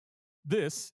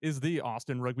This is the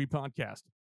Austin Rugby Podcast,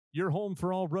 your home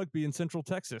for all rugby in Central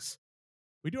Texas.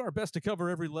 We do our best to cover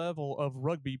every level of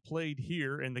rugby played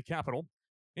here in the capital,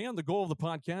 and the goal of the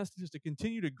podcast is to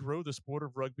continue to grow the sport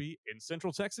of rugby in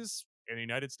Central Texas and the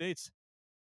United States.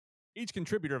 Each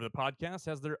contributor of the podcast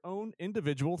has their own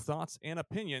individual thoughts and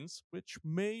opinions, which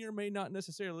may or may not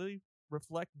necessarily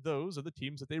reflect those of the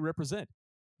teams that they represent.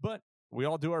 But we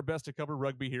all do our best to cover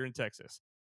rugby here in Texas.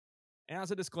 As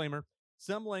a disclaimer,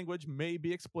 some language may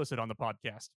be explicit on the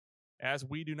podcast, as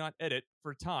we do not edit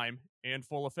for time and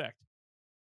full effect.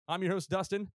 I'm your host,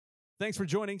 Dustin. Thanks for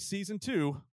joining Season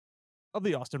 2 of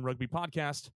the Austin Rugby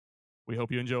Podcast. We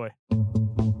hope you enjoy.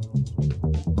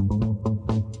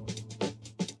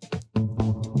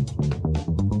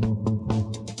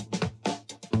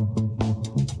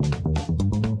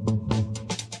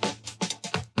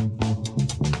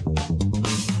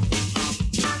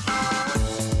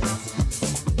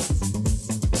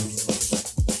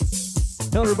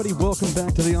 Hello, everybody. Welcome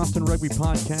back to the Austin Rugby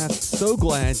Podcast. So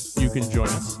glad you can join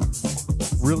us.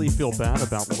 Really feel bad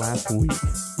about last week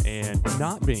and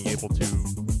not being able to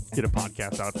get a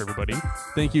podcast out to everybody.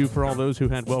 Thank you for all those who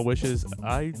had well wishes.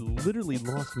 I literally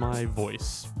lost my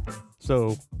voice.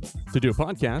 So to do a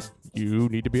podcast, you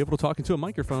need to be able to talk into a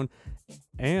microphone,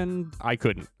 and I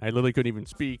couldn't. I literally couldn't even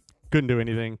speak, couldn't do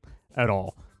anything at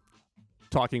all.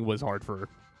 Talking was hard for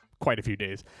quite a few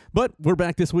days. But we're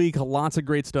back this week. Lots of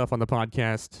great stuff on the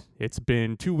podcast. It's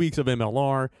been 2 weeks of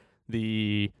MLR.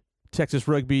 The Texas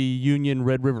Rugby Union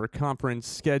Red River Conference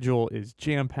schedule is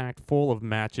jam-packed full of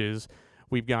matches.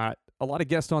 We've got a lot of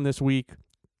guests on this week.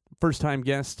 First-time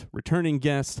guest, returning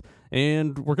guest,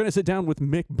 and we're going to sit down with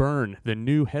Mick Byrne, the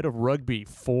new head of rugby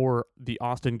for the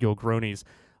Austin Gilgronis.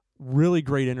 Really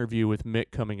great interview with Mick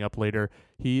coming up later.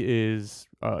 He is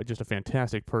just a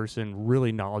fantastic person,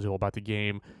 really knowledgeable about the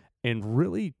game, and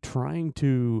really trying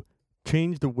to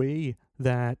change the way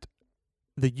that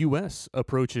the U.S.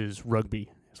 approaches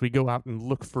rugby as we go out and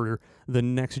look for the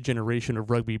next generation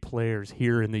of rugby players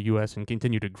here in the U.S. and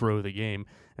continue to grow the game,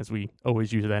 as we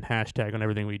always use that hashtag on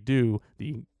everything we do,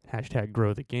 the hashtag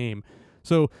grow the game.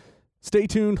 So stay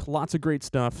tuned. Lots of great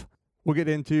stuff. We'll get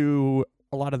into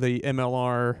a lot of the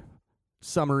MLR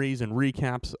summaries and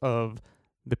recaps of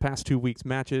the past 2 weeks'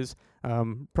 matches.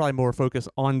 Probably more focus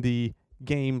on the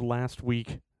game last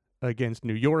week against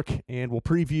New York, and we'll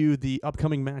preview the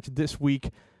upcoming match this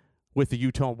week with the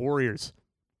Utah Warriors.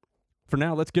 For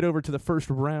now, let's get over to the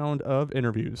first round of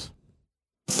interviews.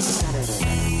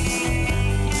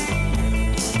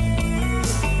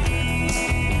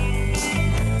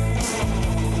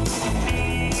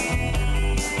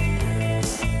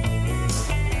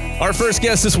 Our first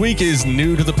guest this week is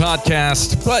new to the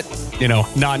podcast, but,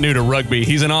 not new to rugby.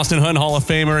 He's an Austin Huns Hall of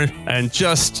Famer and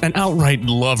just an outright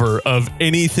lover of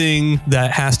anything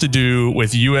that has to do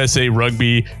with USA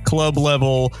Rugby, club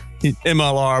level,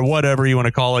 MLR, whatever you want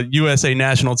to call it, USA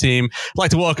national team. I'd like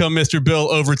to welcome Mr.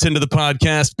 Bill Overton to the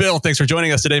podcast. Bill, thanks for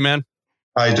joining us today, man.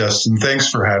 Hi, Dustin. Thanks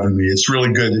for having me. It's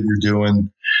really good that you're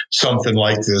doing something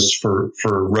like this for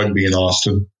rugby in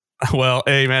Austin. Well,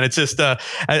 hey, man, it's just,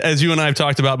 as you and I have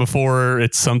talked about before,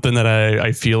 it's something that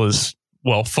I feel is,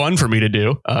 fun for me to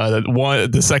do.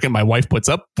 The second my wife puts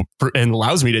up and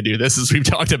allows me to do this, as we've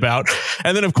talked about.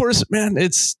 And then, of course, man,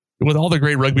 it's with all the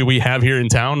great rugby we have here in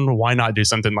town, why not do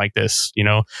something like this?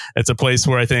 It's a place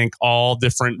where I think all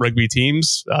different rugby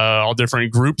teams, all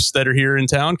different groups that are here in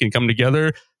town can come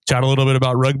together, chat a little bit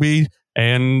about rugby,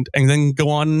 and then go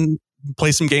on,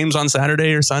 play some games on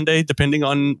Saturday or Sunday, depending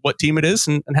on what team it is,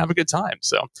 and have a good time.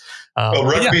 So,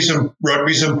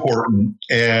 rugby's important,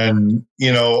 and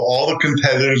all the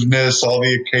competitiveness, all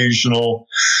the occasional,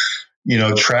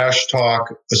 trash talk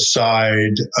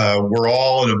aside, we're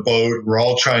all in a boat. We're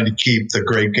all trying to keep the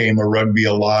great game of rugby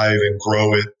alive and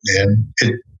grow it, and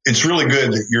it's really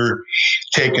good that you're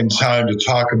taking time to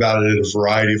talk about it at a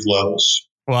variety of levels.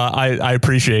 Well, I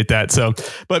appreciate that. So,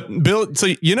 but Bill, so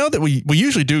that we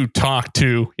usually do talk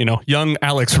to, young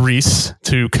Alex Reese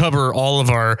to cover all of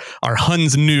our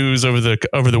Huns news over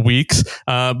the weeks.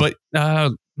 But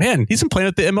man, he's been playing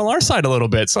at the MLR side a little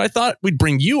bit. So I thought we'd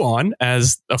bring you on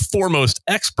as a foremost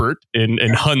expert in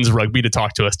Huns rugby to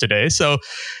talk to us today. So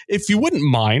if you wouldn't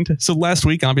mind, so last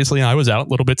week, obviously I was out a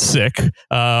little bit sick.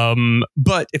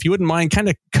 But if you wouldn't mind kind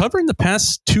of covering the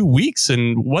past 2 weeks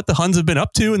and what the Huns have been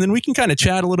up to, and then we can kind of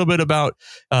chat a little bit about,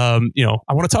 I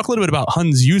want to talk a little bit about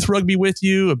Huns youth rugby with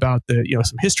you, about the,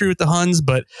 some history with the Huns,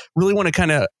 but really want to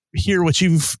kind of hear what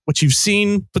you've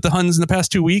seen with the Huns in the past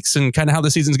 2 weeks and kind of how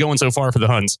the season's going so far for the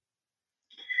Huns.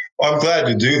 Well, I'm glad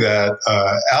to do that.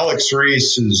 Alex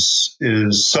Reese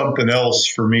is something else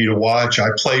for me to watch. I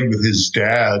played with his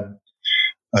dad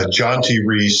Jonty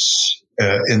Reese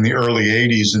in the early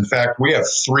 80s. In fact, we have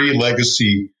 3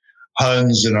 legacy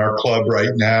Huns in our club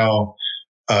right now.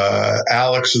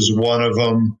 Alex is one of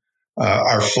them.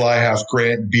 Our fly half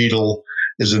Grant Beadle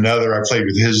is another. I played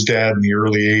with his dad in the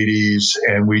early 80s.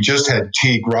 And we just had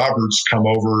Teague Roberts come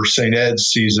over. St. Ed's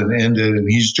season ended, and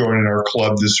he's joining our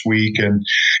club this week. And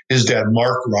his dad,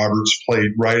 Mark Roberts,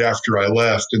 played right after I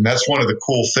left. And that's one of the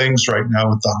cool things right now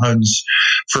with the Huns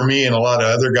for me and a lot of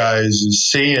other guys is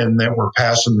seeing that we're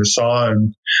passing this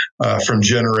on from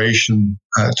generation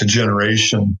to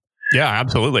generation. Yeah,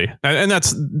 absolutely. And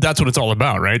that's what it's all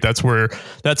about, right? That's where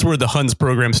the Huns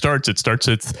program starts. It starts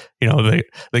with,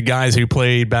 the guys who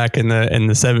played back in the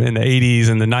 80s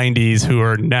and the 90s who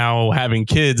are now having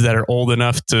kids that are old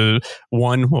enough to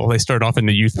they start off in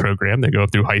the youth program. They go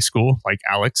through high school like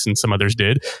Alex and some others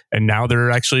did. And now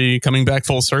they're actually coming back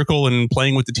full circle and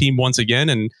playing with the team once again.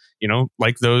 And,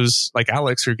 like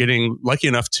Alex are getting lucky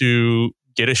enough to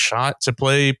get a shot to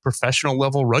play professional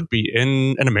level rugby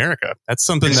in America. That's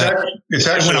something it's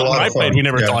actually when I played, we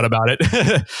never thought about it.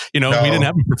 We didn't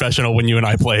have a professional when you and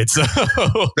I played. So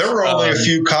there were only a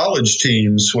few college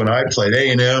teams when I played.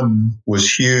 A&M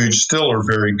was huge, still are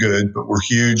very good, but were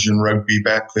huge in rugby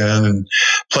back then and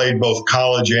played both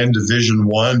college and Division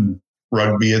I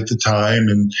rugby at the time.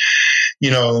 And,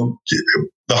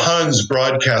 the Huns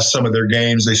broadcast some of their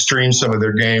games. They stream some of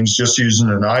their games just using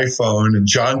an iPhone. And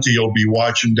Jonty will be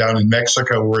watching down in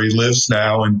Mexico where he lives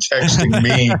now and texting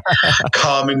me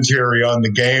commentary on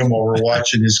the game while we're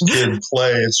watching his kid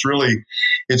play. It's really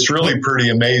pretty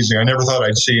amazing. I never thought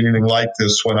I'd see anything like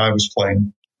this when I was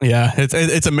playing. Yeah,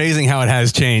 it's amazing how it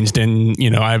has changed. And,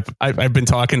 I've been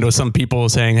talking to some people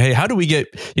saying, hey, how do we get,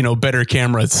 better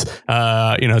cameras,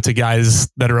 to guys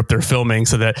that are up there filming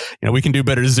so that, we can do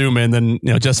better zoom in than,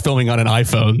 just filming on an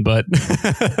iPhone. But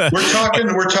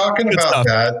we're talking about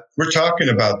that. We're talking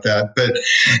about that. But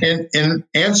in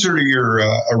answer to your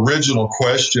original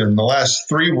question, the last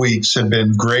 3 weeks have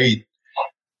been great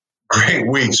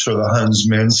weeks for the Huns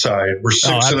men's side. We're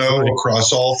 6-0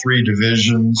 across all 3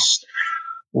 divisions.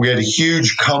 We had a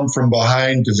huge come from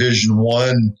behind Division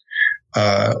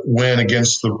I win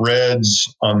against the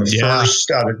Reds on the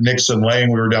first out at Nixon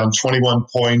Lane. We were down 21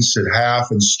 points at half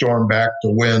and stormed back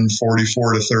to win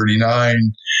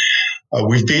 44-39.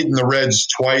 We've beaten the Reds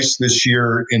twice this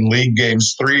year in league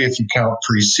games, 3 if you count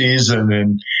preseason.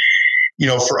 And,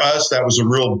 for us, that was a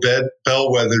real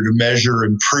bellwether to measure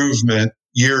improvement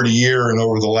year to year and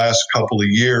over the last couple of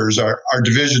years. Our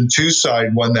Division II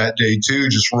side won that day too,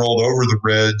 just rolled over the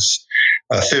Reds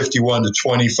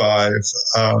 51-25.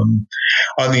 On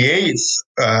the 8th,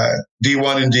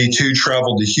 D1 and D2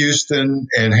 traveled to Houston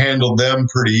and handled them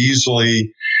pretty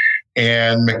easily.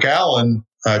 And McAllen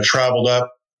traveled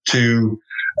up to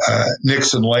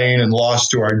Nixon Lane and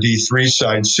lost to our D3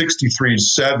 side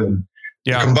 63-7.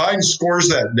 Yeah. The combined scores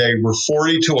that day were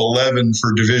 40-11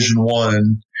 for Division I,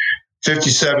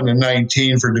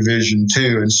 57-19 for Division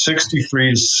II, and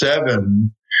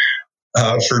 63-7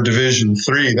 for Division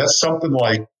III. That's something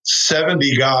like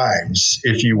 70 guys,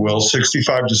 if you will,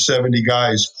 65 to 70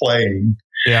 guys playing.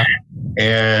 Yeah.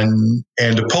 And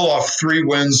to pull off 3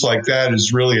 wins like that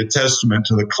is really a testament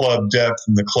to the club depth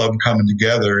and the club coming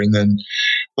together. And then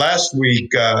last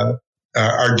week, our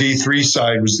D3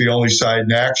 side was the only side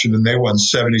in action, and they won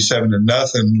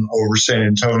 77-0 over San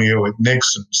Antonio at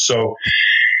Nixon. So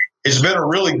it's been a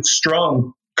really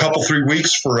strong couple, 3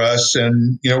 weeks for us.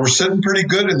 And, we're sitting pretty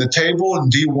good in the table in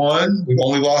D1. We've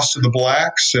only lost to the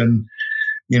Blacks, and,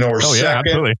 we're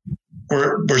second.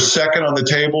 We're second on the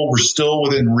table. We're still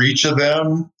within reach of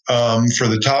them for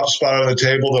the top spot on the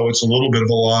table, though it's a little bit of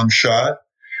a long shot.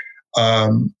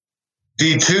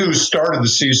 D2 started the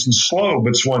season slow, but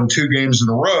it's won 2 games in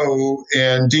a row.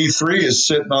 And D3 is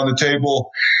sitting on the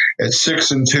table at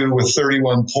 6-2 with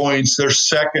 31 points. They're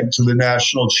second to the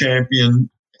national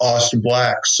champion, Austin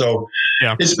Blacks. So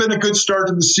It's been a good start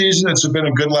to the season. It's been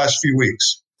a good last few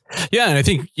weeks. Yeah. And I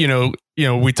think,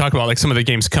 we talk about like some of the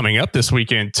games coming up this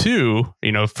weekend too,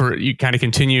 for you kind of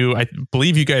continue. I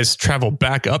believe you guys travel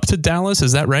back up to Dallas.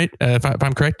 Is that right? If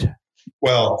I'm correct?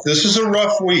 Well, this is a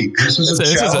rough week. This is a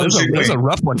challenging week. This is a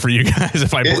rough one for you guys. I'm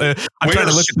trying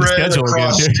to look at the schedule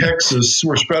across Texas.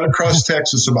 We're spread across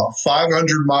Texas about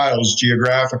 500 miles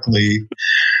geographically.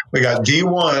 We got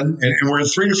D1, and we're in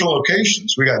 3 different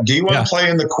locations. We got D1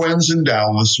 playing the Quins in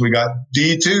Dallas. We got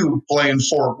D2 playing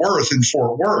Fort Worth in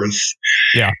Fort Worth.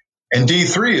 Yeah. And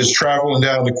D3 is traveling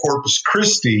down to Corpus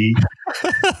Christi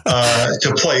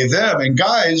to play them. And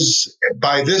guys,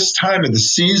 by this time of the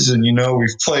season,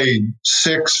 we've played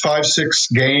 6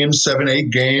 games, 7,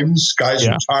 8 games. Guys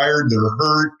are tired. They're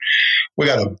hurt. We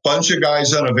got a bunch of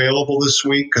guys unavailable this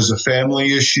week because of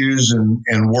family issues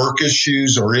and work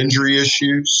issues or injury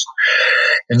issues.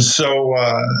 And so,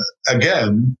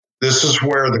 again, this is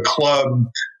where the club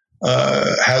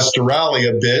has to rally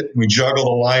a bit. We juggle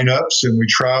the lineups and we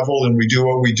travel and we do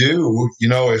what we do.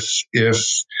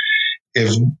 If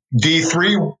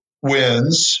D3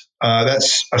 wins,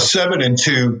 that's a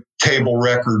 7-2 table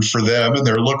record for them, and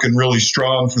they're looking really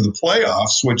strong for the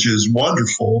playoffs, which is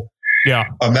wonderful. Yeah.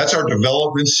 That's our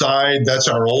development side. That's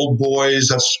our old boys.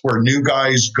 That's where new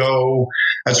guys go.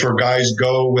 That's where guys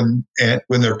go when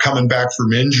they're coming back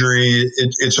from injury.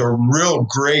 It's a real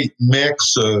great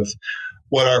mix of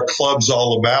what our club's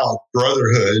all about,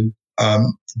 brotherhood.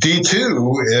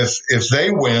 D2, if they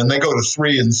win, they go to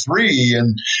 3-3,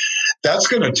 and that's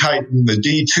going to tighten the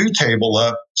D2 table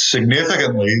up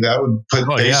significantly. That would put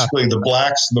basically the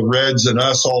Blacks, the Reds, and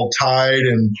us all tied,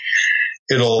 and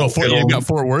you've got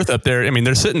Fort Worth up there. I mean,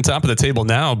 they're sitting top of the table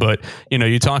now, but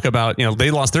you talk about, they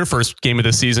lost their first game of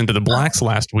the season to the Blacks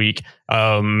last week,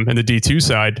 in the D2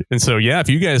 side. And so, if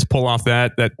you guys pull off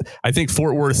that I think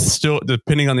Fort Worth still,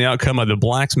 depending on the outcome of the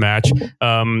Blacks match,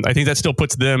 I think that still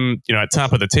puts them, at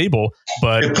top of the table,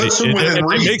 but it puts them within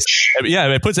reach.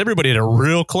 It puts everybody at a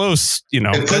real close,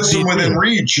 it puts them within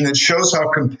reach, and it shows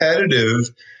how competitive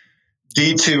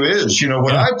D2 is.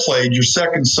 When I played, your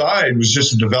second side was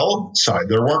just a development side.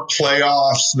 There weren't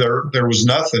playoffs. There was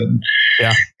nothing.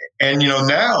 Yeah. And,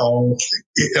 now,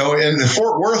 and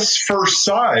Fort Worth's first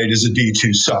side is a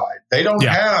D2 side. They don't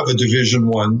have a Division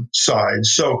I side.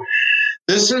 So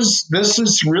this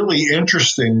is really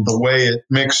interesting the way it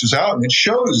mixes out. And it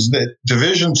shows that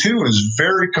Division II is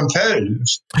very competitive.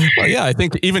 Well, I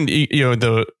think even, you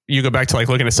go back to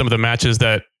looking at some of the matches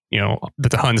that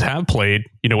the Huns have played,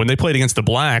 when they played against the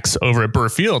Blacks over at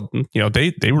Burfield,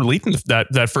 they were leading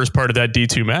that first part of that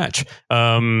D2 match.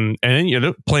 And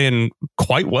they're playing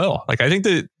quite well. I think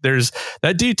that there's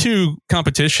that D2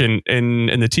 competition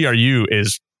in the TRU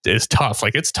is tough.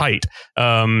 It's tight.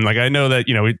 I know that,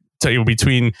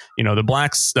 between, the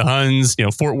Blacks, the Huns,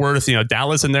 Fort Worth,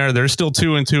 Dallas in there, they're still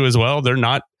 2-2 as well. They're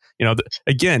not,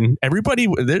 again, everybody,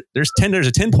 there's a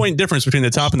 10-point difference between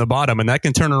the top and the bottom, and that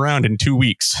can turn around in 2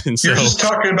 weeks. And so, you're just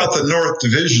talking about the North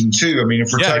Division too. I mean,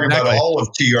 if we're talking about all of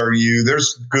TRU,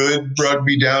 there's good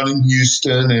rugby down in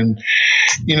Houston, and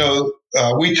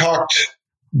we talked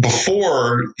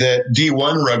before that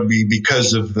D1 rugby,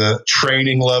 because of the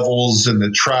training levels and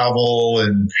the travel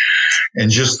and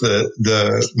just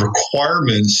the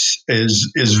requirements,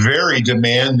 is very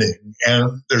demanding.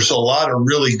 And there's a lot of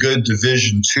really good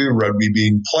Division II rugby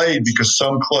being played because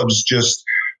some clubs just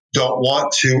don't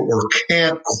want to or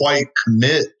can't quite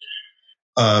commit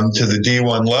to the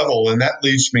D1 level. And that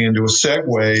leads me into a segue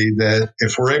that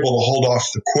if we're able to hold off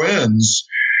the Quins,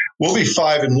 we'll be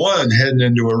 5-1 heading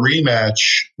into a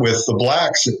rematch with the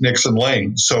Blacks at Nixon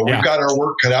Lane. So we've got our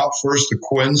work cut out for us. The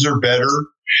Quins are better.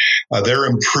 They're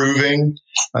improving.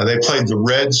 They played the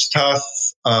Reds tough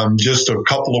just a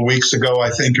couple of weeks ago,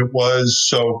 I think it was.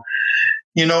 So,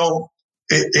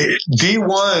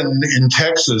 D1 in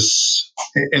Texas,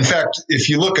 in fact, if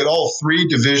you look at all three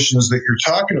divisions that you're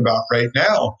talking about right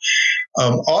now,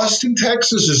 Austin,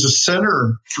 Texas is a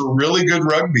center for really good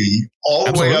rugby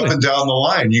all the way up and down the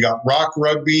line. You got Rock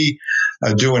Rugby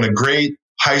doing a great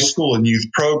high school and youth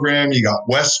program. You got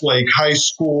Westlake High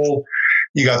School.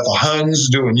 You got the Huns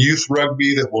doing youth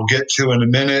rugby that we'll get to in a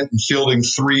minute, and fielding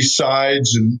 3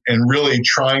 sides and really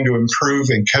trying to improve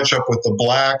and catch up with the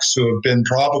Blacks, who have been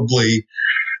probably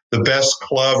the best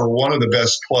club or one of the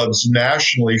best clubs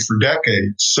nationally for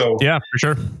decades. So yeah, for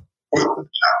sure.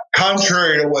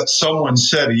 Contrary to what someone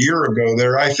said a year ago,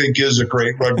 there I think is a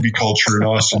great rugby culture in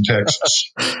Austin,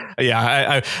 Texas.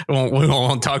 Yeah, we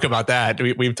won't talk about that.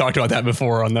 We've talked about that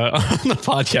before on the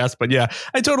podcast, but yeah,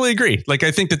 I totally agree.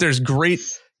 I think that there's great,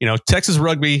 Texas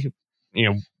rugby.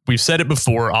 We've said it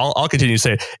before. I'll continue to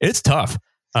say it. It's tough.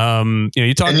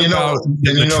 You talk about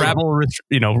the travel,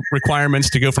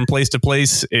 requirements to go from place to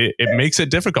place. It makes it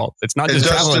difficult. It's not just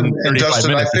traveling 35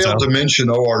 minutes. I failed to mention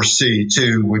ORC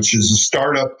too, which is a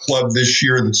startup club this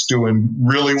year that's doing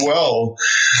really well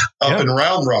up in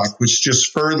Round Rock, which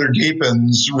just further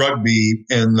deepens rugby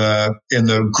in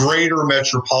the greater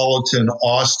metropolitan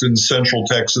Austin, Central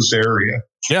Texas area.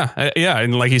 Yeah,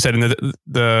 and like you said, in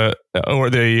the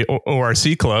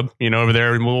ORC club, over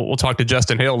there, and we'll talk to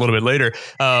Justin Hale a little bit later.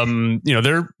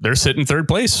 they're sitting third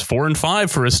place,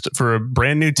 4-5 for a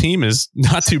brand new team is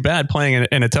not too bad, playing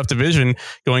in a tough division,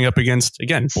 going up against,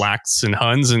 again, Blacks and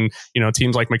Huns and,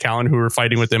 teams like McAllen who are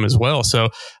fighting with them as well. So,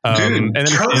 turning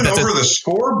over the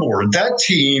scoreboard, that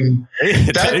team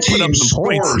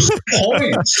scores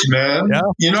points, man. Yeah.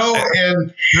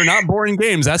 And they're not boring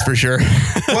games, that's for sure.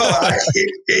 Well,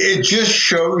 it just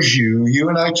shows you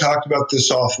and I talked about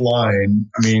this offline.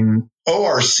 I mean,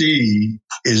 ORC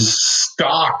is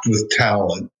stocked with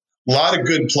talent, a lot of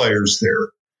good players there.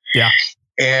 Yeah.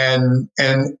 And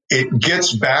it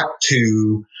gets back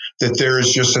to that there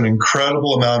is just an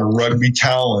incredible amount of rugby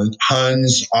talent.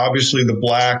 Huns, obviously the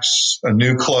Blacks, a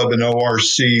new club in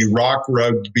ORC, Rock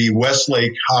Rugby,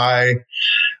 Westlake High.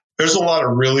 There's a lot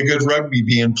of really good rugby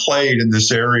being played in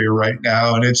this area right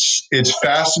now, and it's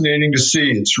fascinating to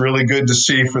see. It's really good to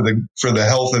see for the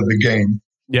health of the game.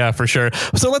 Yeah, for sure.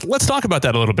 So let's talk about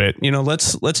that a little bit.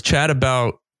 Let's chat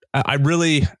about.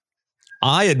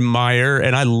 I admire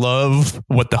and I love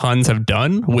what the Huns have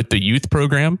done with the youth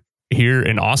program here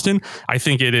in Austin. I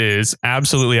think it is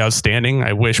absolutely outstanding.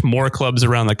 I wish more clubs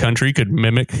around the country could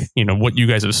mimic, what you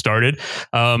guys have started.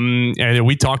 And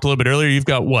we talked a little bit earlier. You've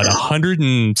got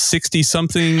 160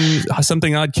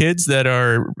 something odd kids that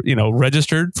are,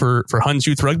 registered for Huns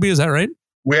Youth Rugby. Is that right?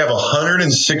 We have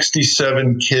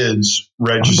 167 kids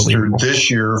registered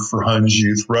this year for Huns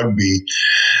Youth Rugby.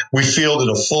 We fielded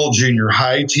a full junior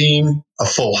high team, a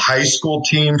full high school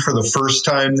team for the first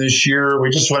time this year.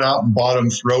 We just went out and bought them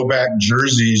throwback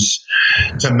jerseys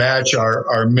to match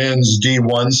our men's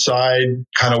D1 side,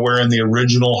 kind of wearing the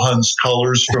original Huns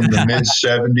colors from the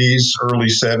mid-'70s, early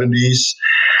 '70s.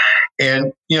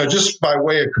 And, just by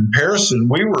way of comparison,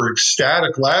 we were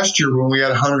ecstatic last year when we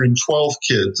had 112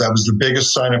 kids. That was the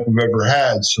biggest sign up we've ever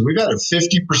had. So we got a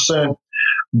 50%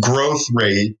 growth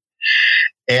rate.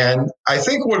 And I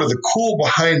think one of the cool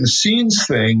behind the scenes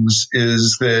things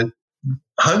is that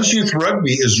Huns Youth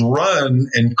Rugby is run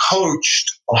and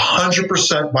coached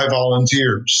 100% by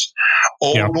volunteers.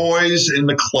 Old boys in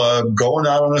the club going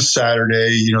out on a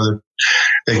Saturday,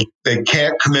 they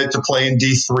can't commit to playing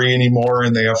D3 anymore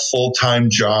and they have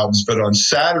full-time jobs. But on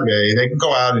Saturday, they can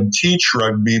go out and teach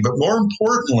rugby. But more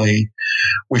importantly,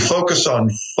 we focus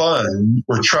on fun.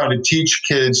 We're trying to teach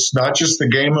kids not just the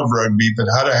game of rugby, but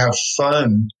how to have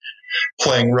fun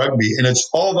playing rugby. And it's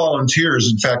all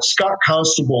volunteers. In fact, Scott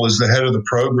Constable is the head of the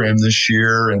program this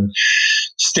year. And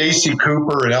Stacy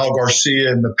Cooper and Al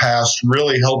Garcia in the past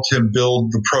really helped him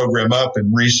build the program up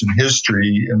in recent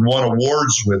history and won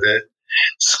awards with it.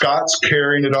 Scott's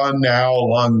carrying it on now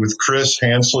along with Chris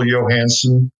Hansel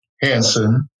Hansen.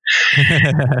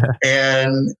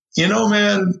 And,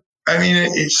 man,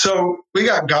 so we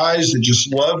got guys that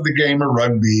just love the game of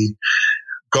rugby,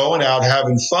 going out,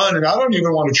 having fun. And I don't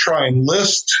even want to try and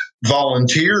list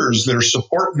volunteers that are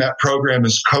supporting that program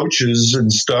as coaches and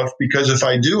stuff, because if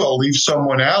I do, I'll leave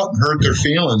someone out and hurt their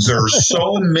feelings. There are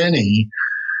so many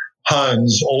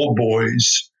Huns, old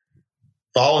boys,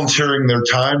 volunteering their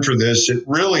time for this. It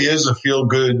really is a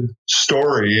feel-good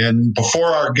story. And before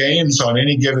our games on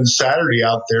any given Saturday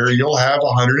out there, you'll have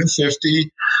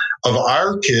 150 of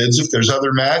our kids. If there's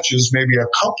other matches, maybe a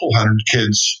couple hundred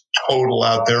kids total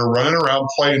out there running around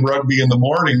playing rugby in the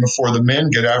morning before the men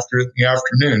get after it in the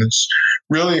afternoon. It's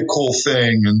really a cool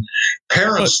thing. And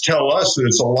parents tell us that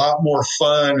it's a lot more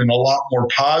fun and a lot more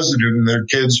positive than their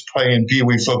kids playing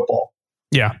peewee football.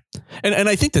 Yeah. And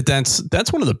I think that's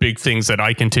one of the big things that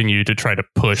I continue to try to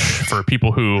push for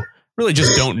people who really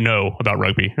just don't know about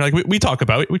rugby. Like we talked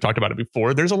about it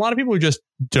before. There's a lot of people who just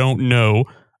don't know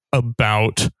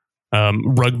about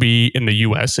rugby in the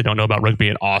US. They don't know about rugby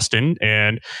in Austin.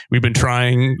 And we've been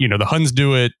trying, the Huns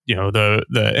do it, the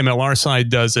MLR side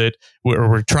does it.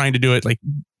 We're trying to do it, like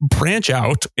branch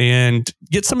out and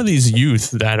get some of these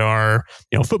youth that are,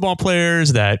 football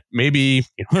players that maybe,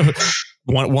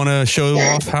 want to show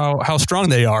off how strong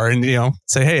they are and,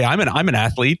 say, hey, I'm an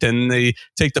athlete, and they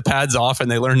take the pads off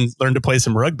and they learn to play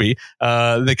some rugby.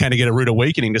 They kind of get a rude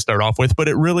awakening to start off with, but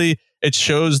it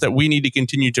shows that we need to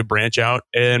continue to branch out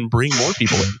and bring more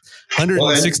people in.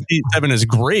 167 is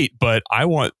great, but I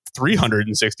want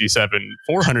 367,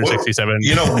 467.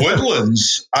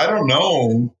 Woodlands, I don't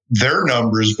know their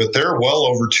numbers, but they're well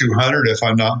over 200 if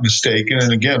I'm not mistaken.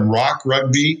 And again, Rock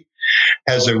Rugby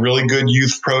has a really good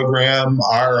youth program.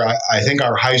 I think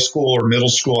our high school or middle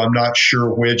school, I'm not sure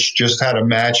which, just had a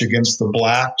match against the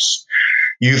Blacks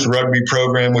youth rugby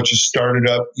program, which has started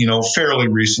up, fairly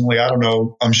recently. I don't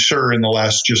know. I'm sure in the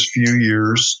last just few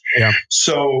years. Yeah.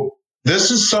 So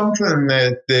this is something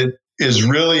that is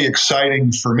really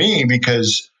exciting for me,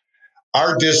 because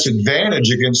our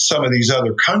disadvantage against some of these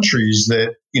other countries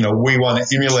that, we want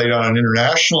to emulate on an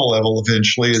international level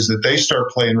eventually is that they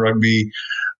start playing rugby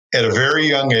at a very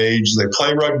young age. They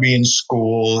play rugby in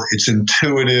school. It's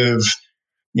intuitive.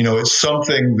 It's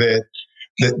something that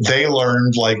they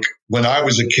learned. Like when I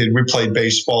was a kid, we played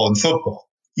baseball and football.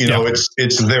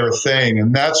 It's their thing.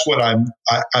 And that's what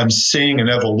I'm seeing an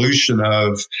evolution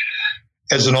of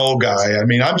as an old guy. I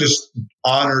mean, I'm just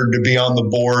honored to be on the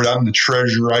board. I'm the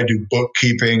treasurer. I do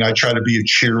bookkeeping. I try to be a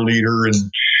cheerleader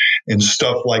and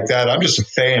stuff like that. I'm just a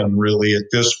fan really at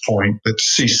this point. But to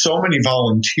see so many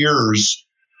volunteers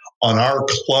on our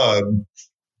club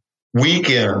week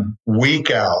in,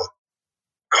 week out,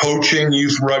 coaching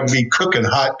youth rugby, cooking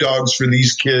hot dogs for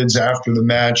these kids after the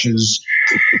matches,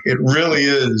 it really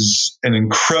is an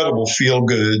incredible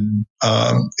feel-good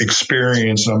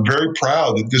experience. And I'm very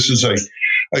proud that this is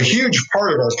a huge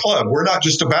part of our club. We're not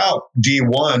just about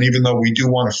D1, even though we do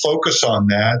want to focus on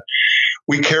that.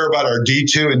 We care about our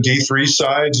D2 and D3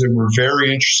 sides, and we're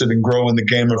very interested in growing the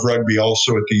game of rugby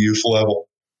also at the youth level.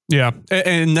 Yeah,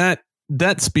 and that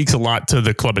speaks a lot to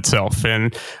the club itself.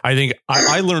 And I think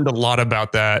I learned a lot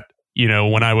about that,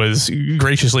 when I was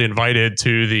graciously invited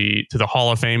to the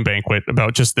Hall of Fame banquet,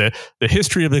 about just the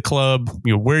history of the club,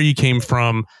 where you came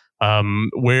from,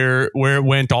 where it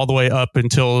went all the way up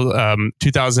until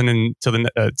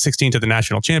 2016 to the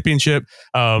national championship,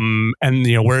 and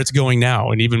where it's going now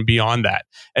and even beyond that.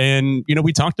 And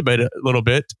we talked about it a little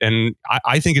bit, and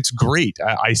I think it's great.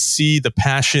 I see the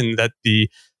passion that the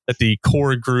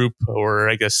core group, or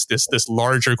I guess this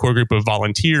larger core group of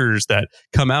volunteers that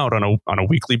come out on a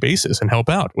weekly basis and help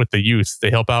out with the youth.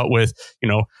 They help out with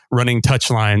running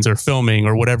touch lines or filming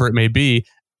or whatever it may be.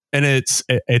 And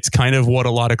it's kind of what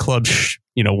a lot of clubs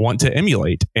want to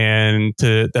emulate, and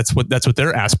that's what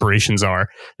their aspirations are,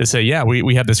 to say, yeah,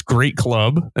 we have this great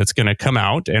club that's going to come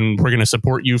out, and we're going to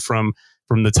support you from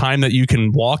the time that you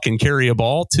can walk and carry a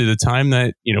ball to the time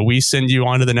that we send you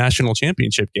on to the national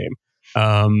championship game.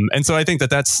 And so I think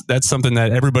that's something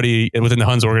that everybody within the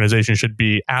Huns organization should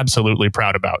be absolutely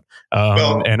proud about.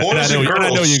 And I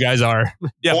know you guys are.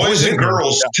 Yeah, boys and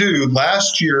girls too.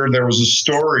 Last year there was a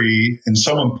story, and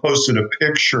someone posted a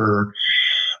picture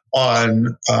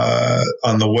on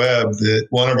the web that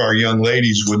one of our young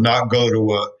ladies would not go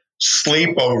to a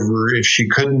sleepover if she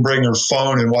couldn't bring her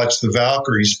phone and watch the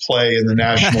Valkyries play in the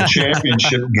national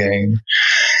championship game.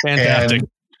 Fantastic. And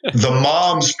the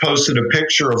moms posted a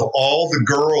picture of all the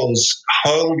girls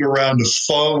huddled around a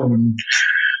phone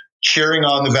cheering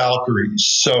on the Valkyries.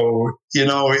 So,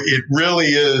 it really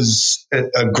is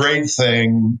a great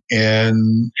thing.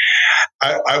 And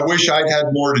I wish I'd had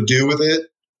more to do with it.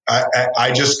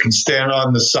 I just can stand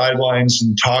on the sidelines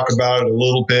and talk about it a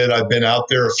little bit. I've been out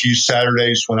there a few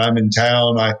Saturdays when I'm in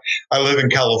town. I live in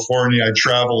California. I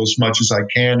travel as much as I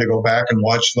can to go back and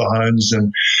watch the Huns.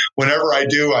 And whenever I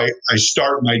do, I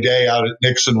start my day out at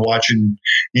Nixon watching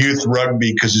youth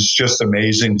rugby, because it's just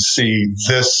amazing to see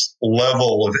this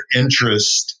level of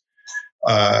interest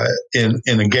in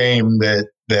a game that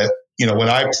when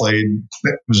I played,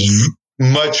 it was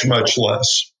much, much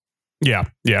less. Yeah.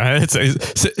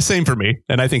 It's same for me.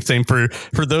 And I think same for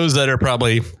those that are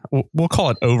probably, we'll call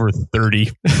it over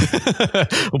 30.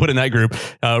 We'll put in that group.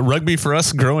 Rugby for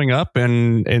us growing up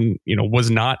and was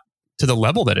not to the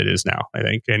level that it is now, I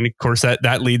think. And of course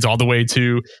that leads all the way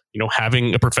to,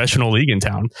 having a professional league in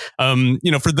town.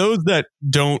 For those that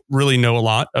don't really know a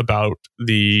lot about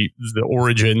the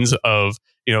origins of,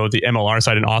 the MLR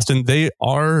side in Austin, they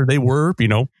were,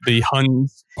 the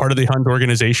Huns, part of the Huns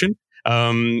organization.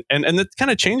 And that kind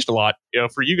of changed a lot,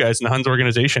 for you guys in the Huns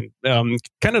organization. Kind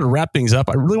of to wrap things up,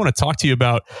 I really want to talk to you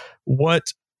about what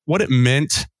it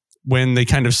meant when they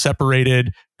kind of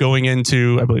separated going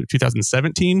into, I believe,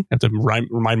 2017. I have to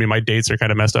remind me, my dates are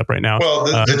kind of messed up right now. Well,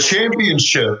 the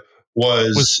championship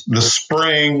was the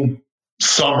spring,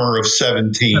 summer of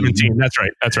 17. 17, that's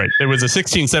right. It was a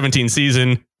 16-17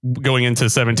 season going into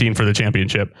 17 for the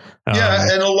championship.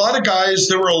 And a lot of guys,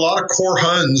 there were a lot of core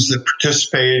Huns that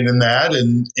participated in that,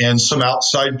 and some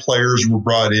outside players were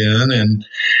brought in,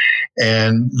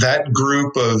 and that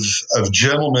group of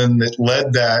gentlemen that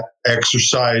led that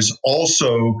exercise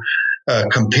also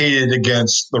competed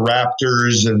against the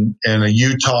Raptors and a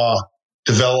Utah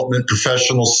development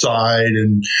professional side,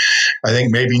 and I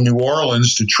think maybe New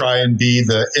Orleans, to try and be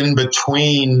the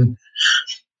in-between,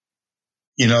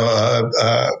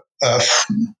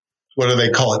 what do they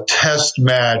call it, test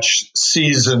match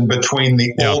season between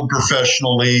the old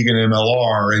professional league and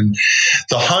MLR. And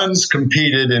the Huns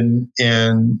competed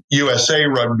in USA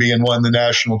Rugby and won the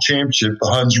national championship, the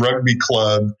Huns Rugby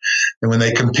Club. And when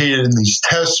they competed in these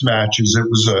test matches,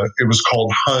 it was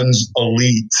called Huns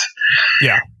Elite.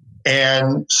 Yeah.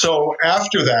 And so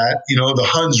after that, the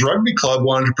Huns Rugby Club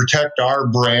wanted to protect our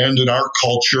brand and our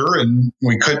culture, and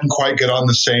we couldn't quite get on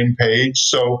the same page.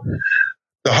 So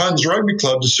the Huns Rugby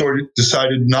Club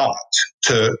decided not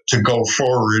to go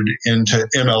forward into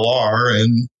MLR,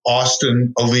 and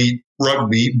Austin Elite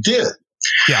Rugby did.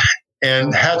 Yeah.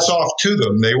 And hats off to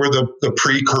them. They were the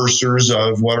precursors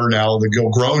of what are now the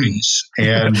Gilgronis.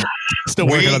 And still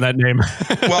working on that name.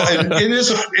 Well, and it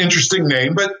is an interesting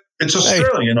name, but it's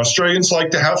Australian. Hey. Australians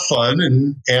like to have fun,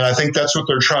 and I think that's what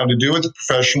they're trying to do with the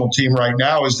professional team right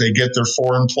now. Is they get their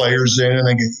foreign players in and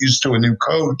they get used to a new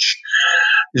coach.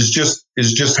 Is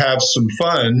just have some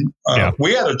fun.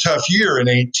 We had a tough year in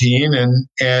 18,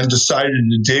 and decided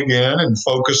to dig in and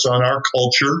focus on our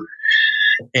culture.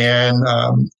 And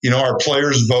our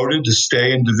players voted to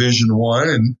stay in Division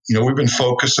I, and we've been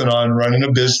focusing on running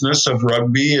a business of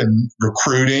rugby and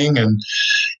recruiting, and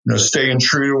staying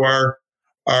true to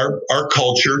our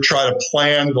culture. Try to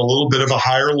plan at a little bit of a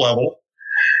higher level.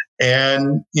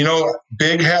 And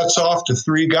big hats off to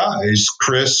three guys: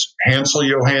 Chris Hansel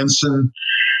Johansson.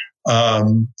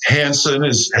 Hansen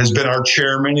has been our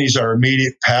chairman. He's our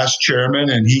immediate past chairman,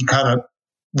 and he kind of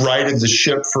righted the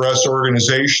ship for us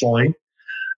organizationally.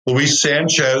 Luis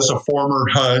Sanchez, a former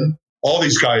Hun. All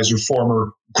these guys are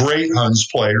former great Huns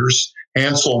players.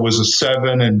 Hansel was a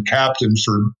 7 and captain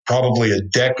for probably a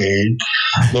decade.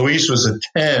 Luis was a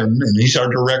 10, and he's our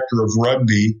director of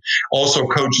rugby. Also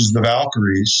coaches the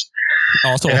Valkyries.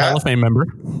 Also a Hall of Fame member.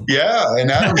 Yeah, and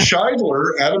Adam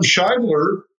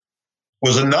Scheidler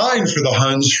was a 9 for the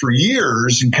Huns for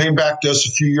years and came back to us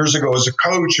a few years ago as a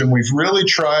coach. And we've really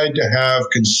tried to have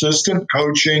consistent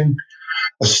coaching,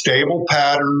 a stable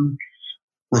pattern,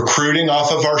 recruiting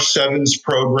off of our 7s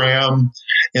program.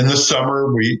 In the summer,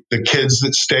 the kids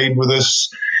that stayed with us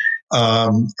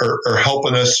are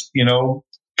helping us,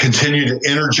 continue to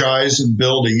energize and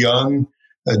build a young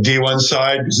D1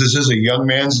 side, because this is a young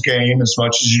man's game. As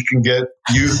much as you can get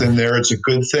youth in there, it's a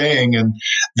good thing. And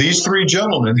these three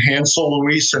gentlemen, Hansel,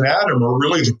 Luis, and Adam, are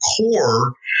really the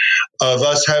core of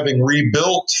us having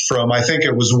rebuilt from, I think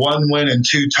it was 1 win and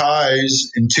 2 ties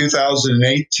in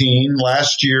 2018.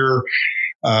 Last year,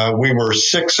 we were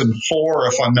 6 and 4,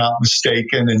 if I'm not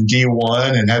mistaken, in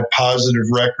D1, and had positive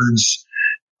records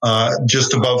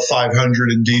just above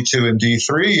 500 in D2 and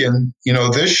D3. And,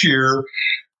 this year,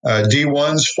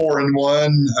 D1's 4 and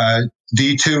 1.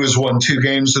 D2 has won 2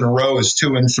 games in a row, is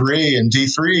 2 and 3, and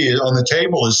D3 on the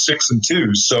table is 6 and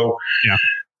 2. So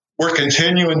we're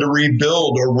continuing to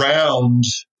rebuild around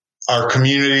our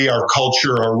community, our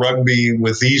culture, our rugby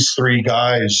with these three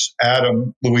guys,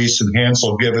 Adam, Luis, and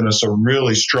Hansel, giving us a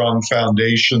really strong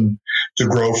foundation to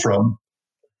grow from.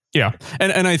 Yeah.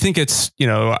 And I think it's,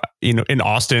 in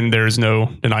Austin, there's no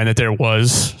denying that there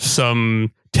was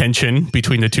some tension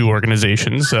between the two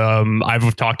organizations.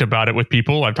 I've talked about it with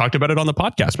people. I've talked about it on the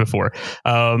podcast before.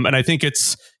 And I think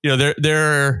it's,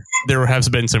 there has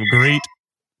been some great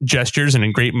gestures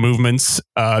and great movements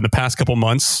the past couple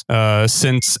months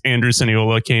since Andrew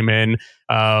Seniola came in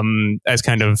as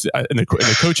kind of in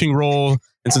the coaching role,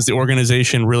 and since the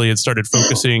organization really had started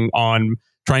focusing on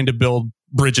trying to build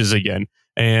bridges again.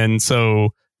 And so,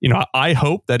 I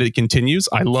hope that it continues.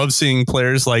 I love seeing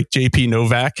players like JP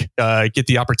Novak get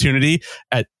the opportunity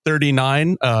at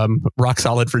 39. Rock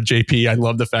solid for JP. I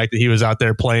love the fact that he was out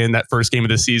there playing that first game of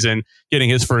the season, getting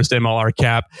his first MLR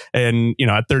cap. And,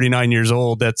 at 39 years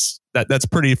old, that's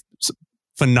pretty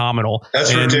phenomenal.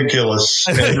 That's ridiculous.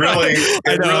 It really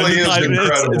is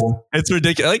incredible. It's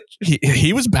ridiculous. Like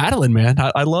he was battling, man.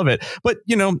 I love it. But,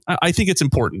 I think it's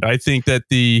important. I think that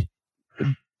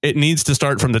it needs to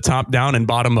start from the top down and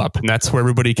bottom up. And that's where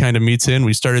everybody kind of meets in.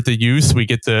 We start at the youth, we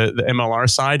get the MLR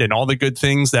side, and all the good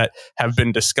things that have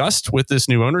been discussed with this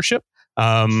new ownership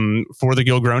for the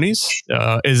Gilgronis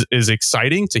is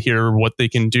exciting to hear what they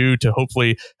can do to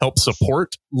hopefully help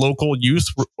support local youth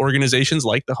organizations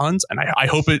like the Huns. And I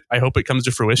hope it comes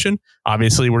to fruition.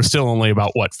 Obviously, we're still only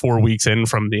about 4 weeks in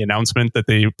from the announcement that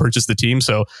they purchased the team.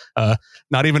 So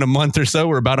not even a month or so.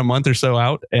 We're about a month or so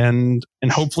out, and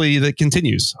hopefully that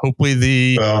continues. Hopefully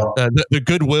the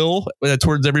goodwill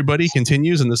towards everybody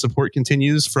continues, and the support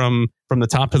continues from the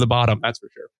top to the bottom. That's for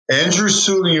sure. Andrew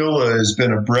Seniola has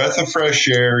been a breath of fresh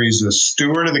air. He's a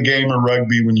steward of the game of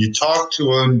rugby. When you talk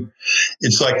to him,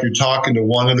 it's like you're talking to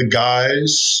one of the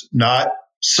guys, not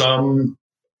some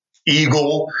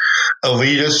eagle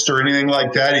elitist or anything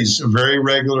like that. He's a very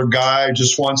regular guy,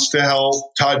 just wants to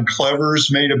help. Todd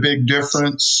Clever's made a big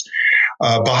difference.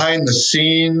 Behind the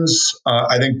scenes,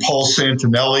 I think Paul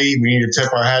Santinelli, we need to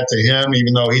tip our hat to him,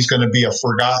 even though he's going to be a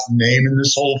forgotten name in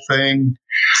this whole thing.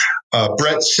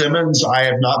 Brett Simmons, I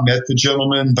have not met the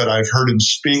gentleman, but I've heard him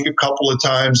speak a couple of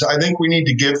times. I think we need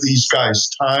to give these guys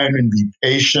time and be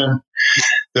patient.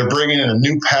 They're bringing in a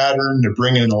new pattern. They're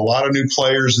bringing in a lot of new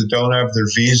players that don't have their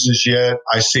visas yet.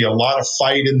 I see a lot of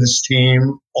fight in this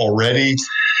team already.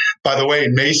 By the way,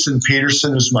 Mason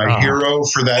Peterson is my hero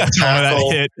for that tackle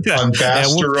on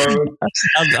Basterow.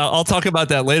 I'll talk about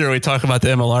that later when we talk about the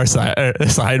MLR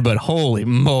side, but holy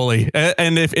moly.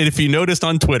 And if you noticed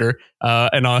on Twitter,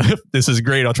 this is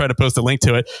great, I'll try to post a link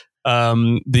to it.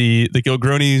 The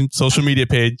Gilgronis social media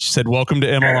page said, "Welcome to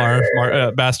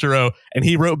MLR, Basterow." And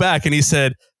he wrote back and he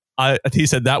said,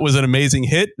 that was an amazing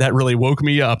hit. That really woke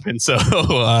me up. And so,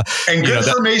 and good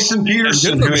for Mason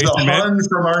Peterson, who's the Hun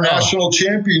from our national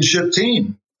championship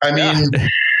team. I mean,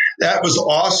 that was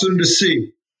awesome to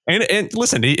see. And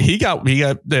listen, he got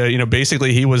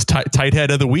basically he was tight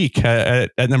head of the week at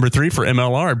number 3 for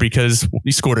MLR because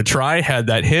he scored a try, had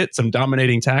that hit, some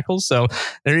dominating tackles. So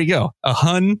there you go. A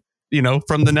Hun,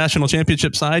 from the national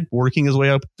championship side, working his way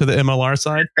up to the MLR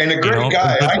side. And a great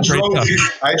guy.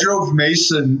 I drove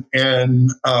Mason and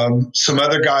some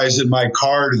other guys in my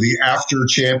car to the after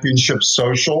championship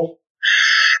social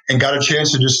and got a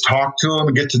chance to just talk to him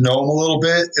and get to know him a little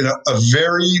bit. And a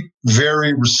very,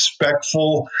 very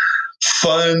respectful,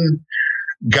 fun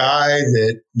guy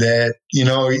that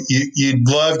you'd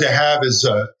love to have as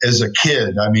a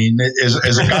kid. I mean, as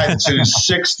a guy that's in his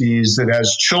 60s that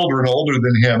has children older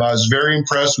than him, I was very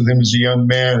impressed with him as a young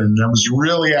man, and I was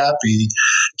really happy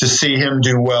to see him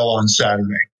do well on Saturday.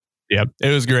 Yeah, it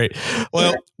was great.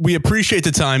 Well, we appreciate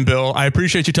the time, Bill. I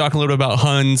appreciate you talking a little bit about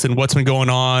Huns and what's been going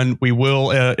on. We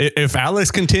will, if Alex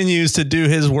continues to do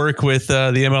his work with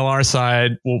the MLR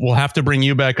side, we'll have to bring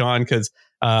you back on because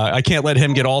I can't let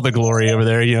him get all the glory over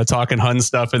there, talking Hun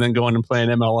stuff and then going and playing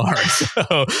MLR.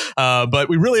 So, but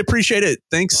we really appreciate it.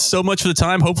 Thanks so much for the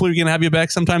time. Hopefully we can have you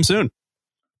back sometime soon.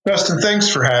 Dustin, thanks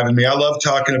for having me. I love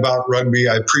talking about rugby.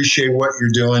 I appreciate what you're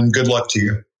doing. Good luck to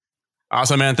you.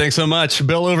 Awesome, man. Thanks so much.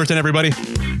 Bill Overton, everybody.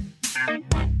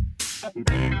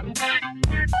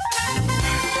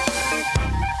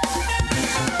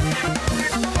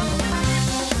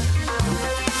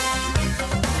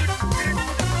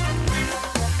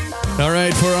 All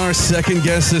right, for our second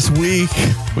guest this week,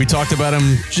 we talked about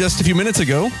him just a few minutes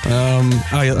ago.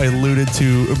 I alluded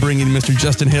to bringing Mr.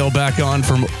 Justin Hale back on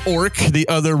from ORC, the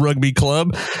other rugby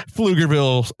club,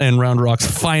 Pflugerville and Round Rock's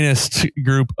finest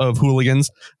group of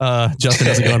hooligans. Justin,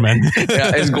 how's it going, man?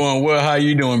 Yeah, it's going well. How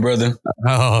you doing, brother?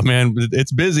 Oh, man,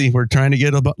 it's busy. We're trying to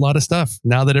get a lot of stuff.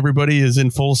 Now that everybody is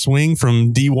in full swing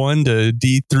from D1 to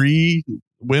D3,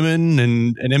 women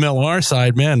and MLR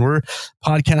side, man,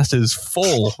 podcast is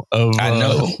full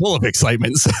of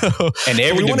excitement. So, and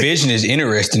every division is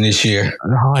interesting this year.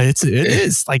 It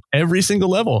is like every single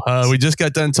level. We just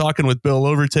got done talking with Bill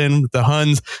Overton with the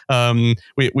Huns.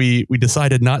 We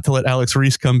decided not to let Alex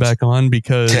Reese come back on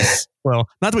because well,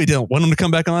 not that we didn't want him to come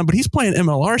back on, but he's playing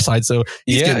MLR side, so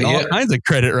he's getting all kinds of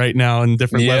credit right now in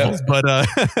different levels. But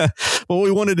what we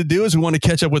wanted to do is we want to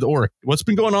catch up with ORC. What's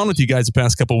been going on with you guys the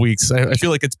past couple of weeks? I feel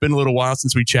like it's been a little while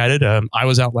since we chatted. I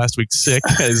was out last week sick,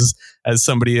 as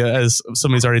somebody's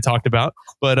already talked about.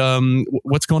 But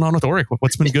what's going on with ORC?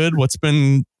 What's been good? What's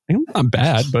been not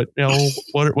bad, but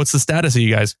what's the status of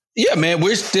you guys? Yeah, man,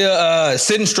 we're still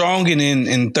sitting strong and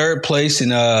in third place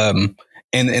and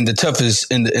in the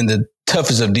toughest in the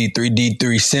toughest of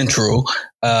D3 Central.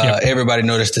 Everybody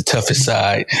knows the toughest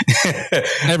side.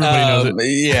 Everybody knows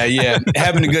it. Yeah.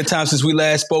 Having a good time since we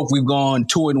last spoke. We've gone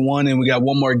 2-1 and we got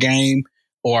one more game.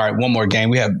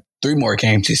 We have 3 more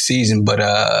games this season, but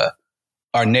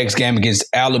our next game against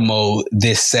Alamo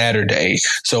this Saturday.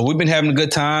 So we've been having a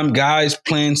good time. Guys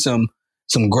playing some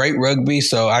great rugby,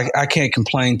 so I can't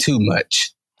complain too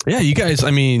much. Yeah, you guys,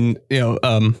 I mean,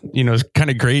 it's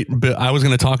kind of great. But I was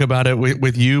going to talk about it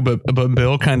with you, but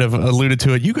Bill kind of alluded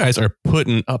to it. You guys are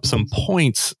putting up some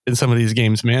points in some of these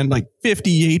games, man, like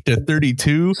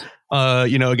 58-32.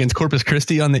 Against Corpus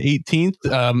Christi on the 18th.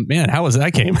 Man, how was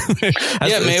that game?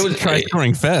 It was try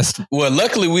scoring fest. Well,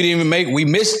 luckily we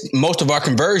missed most of our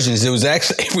conversions. It was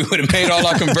actually, if we would have made all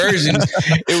our conversions,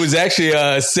 it was actually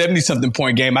a 70-something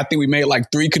point game. I think we made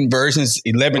like 3 conversions,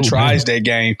 11 tries that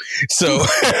game. So,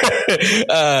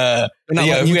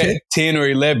 we had 10 or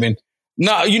 11.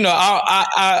 No,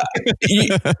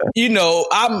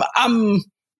 I'm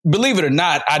believe it or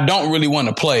not, I don't really want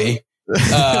to play.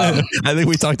 I think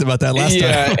we talked about that last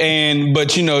time. Yeah,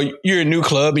 but you're a new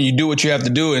club and you do what you have to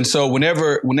do, and so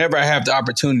whenever I have the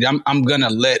opportunity, I'm gonna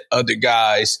let other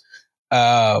guys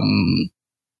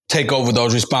take over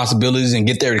those responsibilities and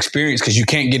get their experience, because you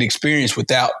can't get experience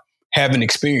without having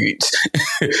experience.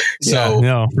 So,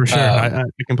 no, for sure. I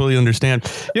completely understand.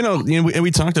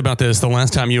 We talked about this the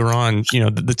last time you were on.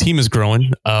 The team is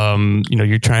growing.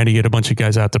 You're trying to get a bunch of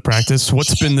guys out to practice.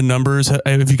 What's been the numbers?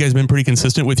 Have you guys been pretty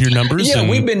consistent with your numbers? Yeah,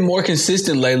 we've been more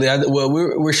consistent lately.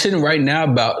 We're sitting right now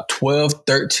about 12,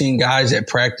 13 guys at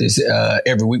practice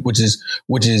every week, which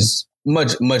is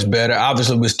much, much better.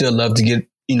 Obviously, we still love to get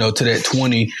to that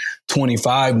 20,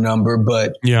 25 number,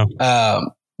 but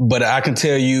but I can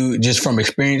tell you just from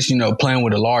experience, playing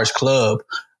with a large club,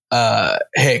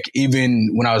 heck, even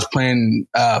when I was playing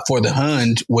for the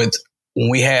Huns when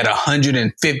we had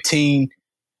 115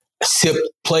 SIP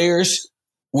players,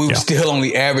 we would still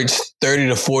only average 30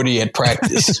 to 40 at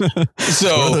practice.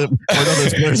 So where do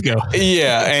those players go?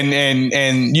 Yeah. And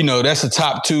that's the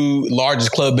top 2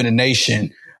 largest club in the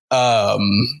nation.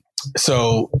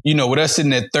 So, with us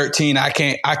sitting at 13, I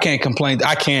can't complain.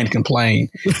 I can complain.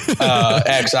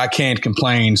 Actually, I can't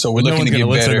complain. So we're looking to get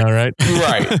better. Now, right?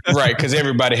 Right. Because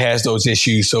everybody has those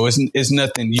issues. So it's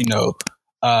nothing,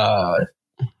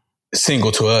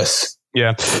 single to us.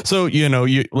 Yeah. So, you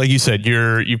like you said,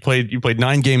 you played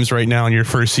 9 games right now in your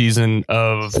first season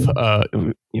of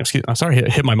I'm sorry,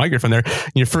 hit my microphone there.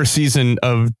 In your first season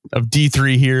of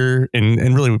D3 here,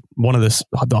 and really one of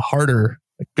the harder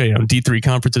D3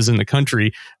 conferences in the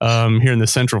country, here in the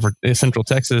central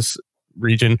Texas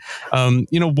region. 4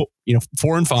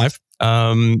 and 5.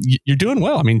 You're doing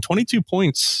well. I mean, 22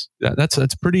 points.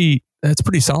 That's pretty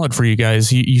solid for you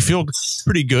guys. You feel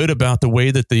pretty good about the way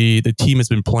that the team has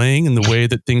been playing and the way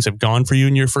that things have gone for you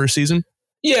in your first season?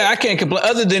 Yeah, I can't complain.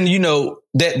 Other than,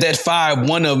 that 5,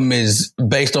 one of them is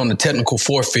based on the technical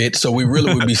forfeit. So we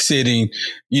really would be sitting,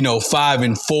 5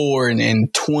 and 4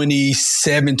 and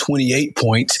 27, 28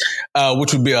 points,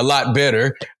 which would be a lot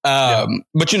better. But,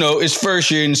 it's first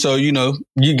year. And so, you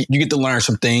get to learn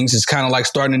some things. It's kind of like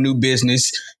starting a new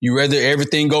business. You rather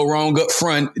everything go wrong up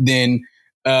front than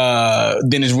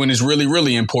is when it's really,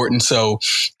 really important. So,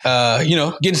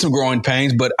 getting some growing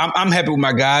pains, but I'm happy with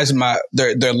my guys.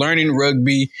 They're learning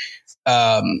rugby,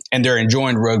 and they're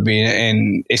enjoying rugby,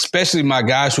 and especially my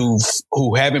guys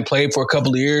who haven't played for a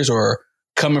couple of years or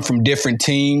coming from different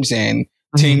teams and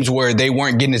teams where they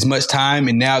weren't getting as much time,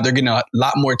 and now they're getting a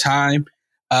lot more time.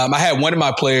 I had one of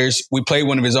my players, we played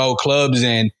one of his old clubs,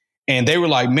 and they were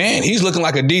like, man, he's looking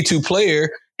like a D2 player.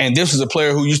 And this was a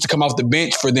player who used to come off the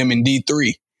bench for them in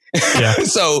D3. Yeah.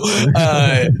 So,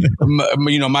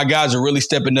 my guys are really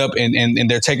stepping up and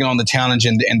they're taking on the challenge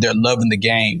and they're loving the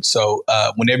game. So,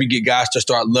 whenever you get guys to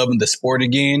start loving the sport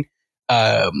again,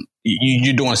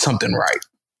 you're doing something right.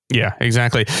 Yeah,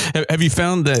 exactly. Have you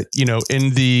found that,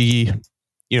 in the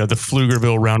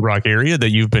Pflugerville, Round Rock area, that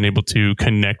you've been able to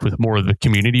connect with more of the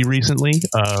community recently?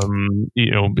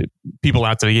 People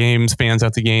out to the games, fans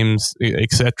out to games,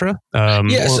 etc.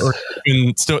 Yes. Or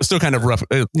still kind of rough,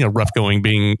 rough going,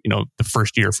 being the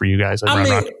first year for you guys at Round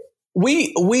Rock.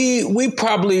 We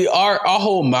probably our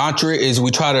whole mantra is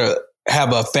we try to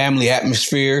have a family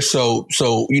atmosphere. So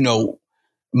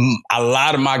a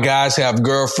lot of my guys have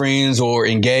girlfriends or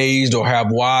engaged or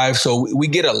have wives. So we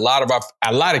get a lot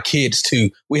of kids too.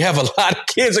 We have a lot of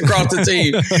kids across the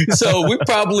team. So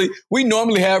we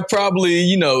normally have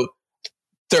 30,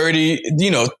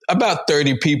 about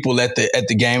 30 people at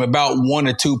the game, about 1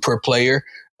 or 2 per player,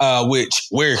 which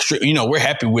we're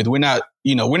happy with. We're not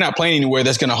playing anywhere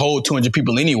that's going to hold 200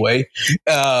 people anyway.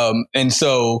 And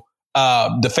so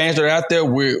the fans that are out there,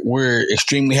 we're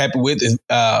extremely happy with.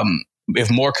 If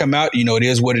more come out, it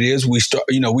is what it is. We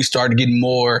started getting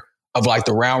more of like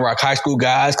the Round Rock High School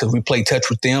guys because we play touch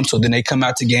with them. So then they come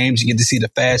out to games. You get to see the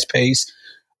fast pace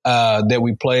that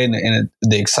we play and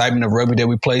the excitement of rugby that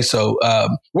we play. So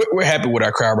we're happy with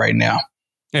our crowd right now.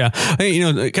 Yeah. Hey,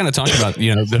 kind of talking about,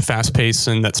 the fast pace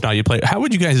and that style you play. How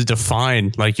would you guys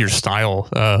define like your style,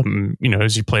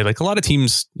 as you play? Like a lot of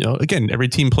teams, again, every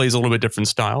team plays a little bit different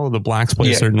style. The Blacks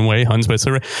play a certain way, Huns play a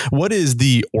certain way. What is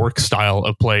the ORC style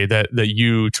of play that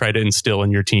you try to instill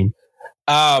in your team?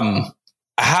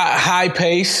 High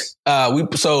pace.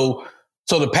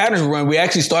 So the patterns we run, we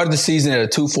actually started the season at a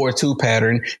 2-4-2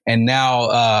 pattern, and now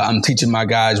I'm teaching my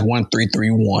guys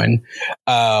 1-3-3-1.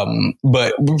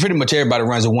 But pretty much everybody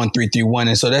runs a 1-3-3-1,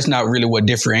 and so that's not really what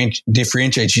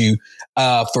differentiates you.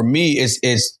 For me,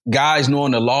 it's guys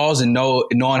knowing the laws and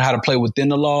knowing how to play within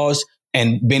the laws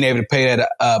and being able to play at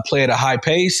a high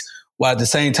pace, while at the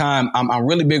same time I'm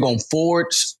really big on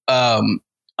forwards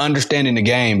understanding the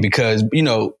game because,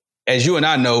 as you and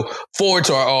I know, forwards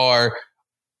are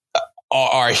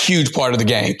a huge part of the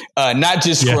game. Not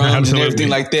just scrums and everything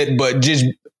like that, but just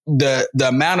the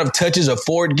amount of touches a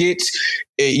forward gets,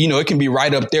 it can be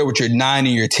right up there with your 9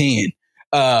 and your 10.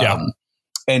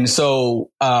 And so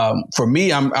for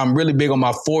me, I'm really big on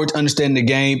my forwards, understanding the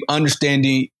game,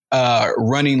 understanding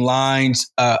running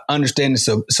lines, understanding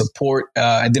support,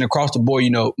 and then across the board,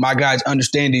 my guys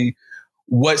understanding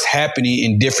what's happening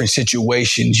in different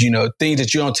situations, things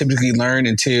that you don't typically learn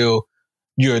until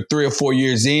you're 3 or 4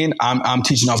 years in. I'm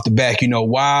teaching off the back,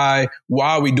 why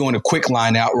are we doing a quick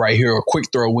line out right here or a quick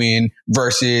throw in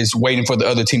versus waiting for the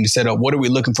other team to set up? What are we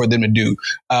looking for them to do?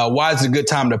 Why is it a good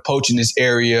time to poach in this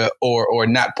area or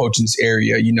not poach in this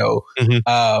area,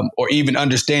 or even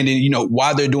understanding,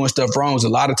 why they're doing stuff wrong. A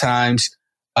lot of times,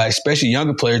 especially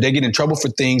younger players, they get in trouble for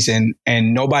things and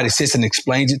nobody sits and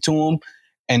explains it to them.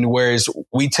 And whereas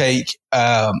we take,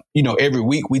 every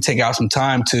week we take out some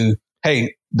time to,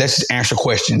 hey, let's just answer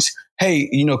questions. Hey,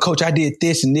 coach, I did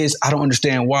this and this. I don't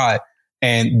understand why.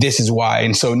 And this is why.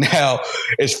 And so now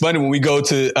it's funny when we go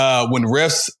to when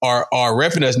refs are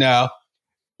reffing us now,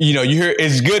 you hear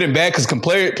it's good and bad because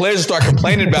players start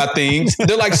complaining about things.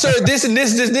 They're like, sir, this and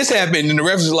this happened. And the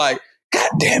refs are like, God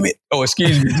damn it. Oh,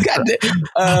 excuse me. God damn.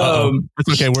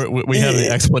 It's okay. We have the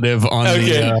expletive on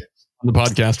the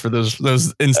podcast for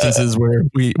those instances where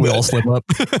we all slip up.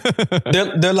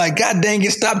 they're like, God dang it,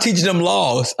 stop teaching them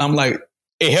laws. I'm like,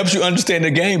 it helps you understand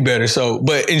the game better. So,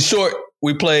 but in short,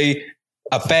 we play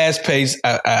a fast-paced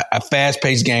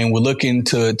game. We're looking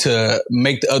to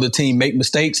make the other team make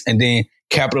mistakes and then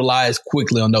capitalize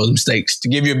quickly on those mistakes. To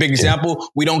give you a big example,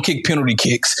 we don't kick penalty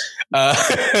kicks.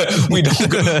 We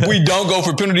don't go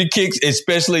for penalty kicks,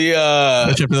 especially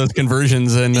for those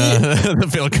conversions and the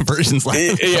failed conversions. But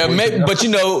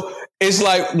it's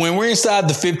like when we're inside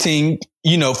the 15,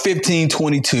 15,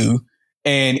 22,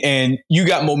 and you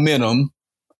got momentum.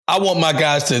 I want my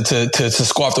guys to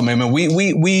scarf the momentum.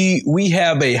 We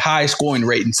have a high scoring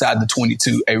rate inside the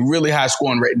 22, a really high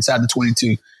scoring rate inside the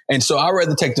 22. And so I'd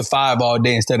rather take the 5 all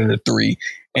day instead of the 3.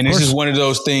 And it's just one of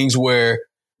those things where,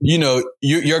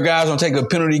 your guys don't take a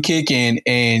penalty kick and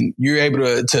you're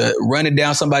able to run it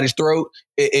down somebody's throat.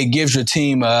 It gives your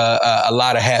team a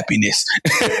lot of happiness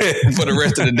for the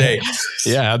rest of the day.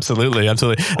 Yeah, absolutely.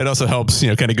 Absolutely. It also helps,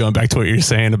 kind of going back to what you're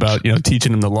saying about,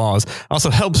 teaching them the laws. Also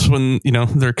helps when,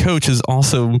 their coach is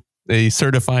also a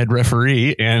certified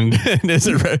referee and is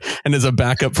a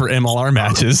backup for MLR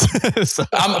matches. So.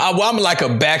 I'm like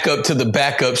a backup to the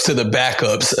backups to the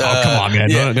backups. Oh, come on,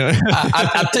 man. Yeah.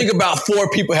 I think about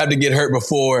 4 people have to get hurt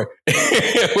before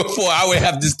I would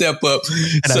have to step up.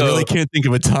 And I really can't think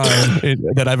of a time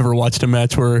that I've ever watched a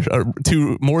match where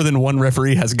more than one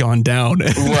referee has gone down.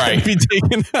 Right. Be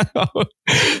taken out.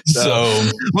 So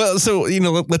let's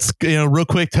real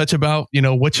quick touch about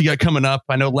what you got coming up.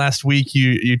 I know last week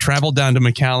you traveled down to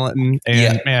McAllen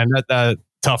and man, that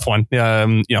tough one.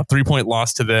 3-point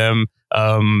loss to them.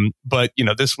 But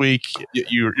this week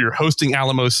you're hosting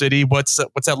Alamo City. What's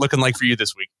that looking like for you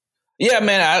this week? Yeah,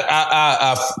 man,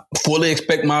 I fully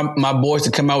expect my boys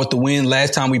to come out with the win.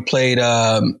 Last time we played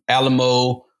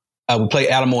Alamo, we played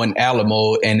Alamo and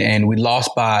Alamo, and we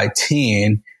lost by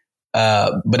 10.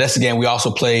 But that's the game we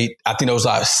also played. I think it was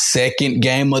our second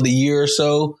game of the year or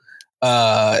so.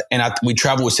 And we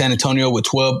traveled with San Antonio with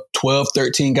 12,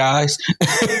 13 guys.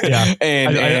 Yeah.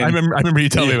 I remember you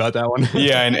telling me about that one.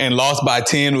 Yeah. And lost by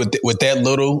 10 with that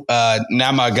little.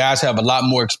 Now my guys have a lot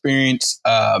more experience.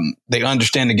 They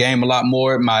understand the game a lot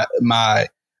more. My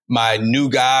new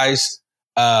guys,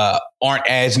 aren't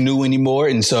as new anymore.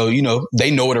 And so,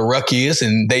 they know what a ruck is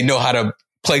and they know how to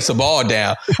place a ball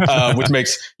down, which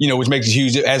makes it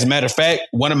huge. As a matter of fact,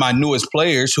 one of my newest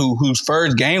players whose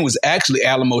first game was actually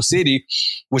Alamo City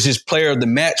was his player of the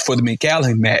match for the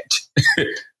McAllen match.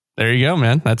 There you go,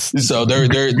 man. So they're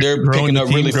picking up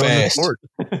really fast.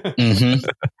 Mm-hmm.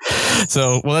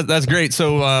 So, well, that's great.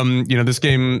 So, this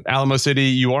game, Alamo City,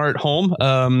 you are at home.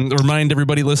 Remind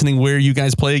everybody listening where you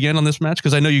guys play again on this match,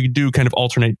 because I know you do kind of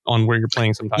alternate on where you're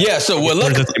playing sometimes. Yeah. So,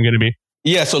 where's this game going to be?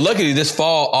 Yeah, so luckily this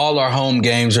fall, all our home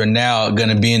games are now going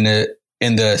to be in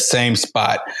the same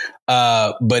spot.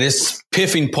 But it's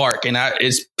Piffing Park, and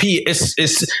it's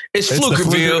Pflugerville.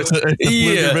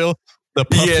 Pflugerville. The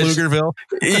Pflugerville.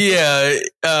 Yeah,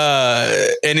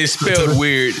 and it's spelled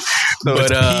weird. So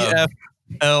but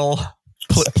PFL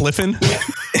Pliffin.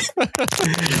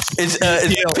 It's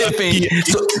Piffing.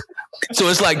 So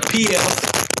it's like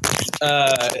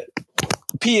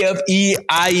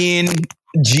PFEIN.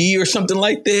 G or something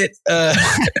like that.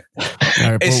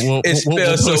 All right, it's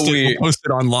spelled so weird. We'll post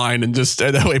it online, and just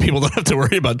that way people don't have to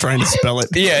worry about trying to spell it.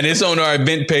 Yeah, and it's on our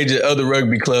event page at Other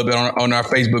Rugby Club on our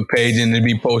Facebook page, and it'll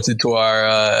be posted to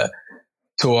our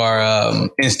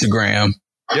Instagram.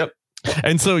 Yep.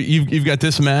 And so you've got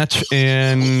this match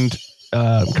and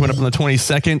coming up on the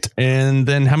 22nd, and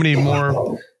then how many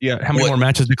more? Yeah, how many more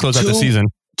matches to close out the season?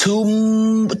 Two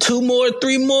more.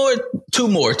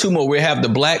 We have the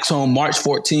Blacks on March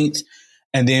 14th,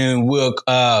 and then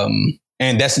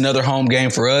and that's another home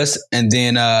game for us. And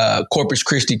then Corpus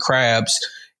Christi Crabs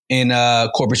in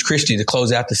Corpus Christi to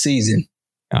close out the season.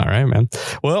 All right, man.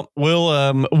 Well,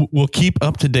 we'll keep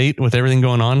up to date with everything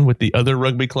going on with the Other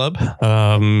Rugby Club.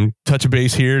 Touch a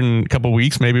base here in a couple of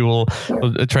weeks. Maybe we'll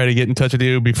try to get in touch with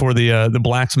you before the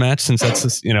Blacks match, since that's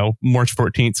this, March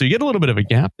 14th. So you get a little bit of a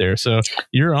gap there. So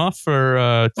you're off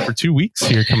for 2 weeks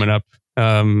here coming up.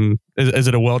 Is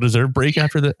it a well-deserved break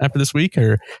after this week,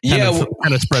 or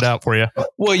kind of spread out for you?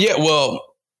 Well, yeah.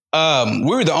 Well,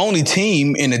 we were the only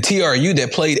team in the TRU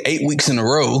that played 8 weeks in a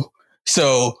row.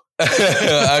 So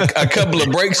a couple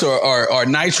of breaks are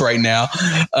nice right now.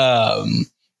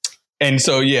 And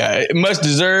so, yeah, much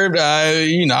deserved.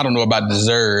 I don't know about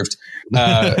deserved.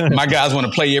 My guys want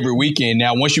to play every weekend.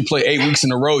 Now, once you play 8 weeks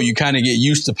in a row, you kind of get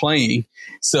used to playing.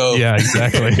 So yeah,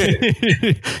 exactly.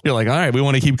 You're like, all right, we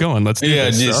want to keep going. Let's do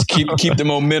this. Just keep the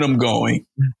momentum going.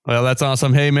 Well, that's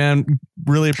awesome. Hey, man,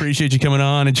 really appreciate you coming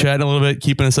on and chatting a little bit,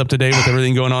 keeping us up to date with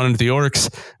everything going on into the Orcs.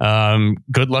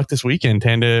 Good luck this weekend,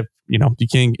 Tanda. You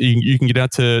can get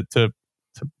out to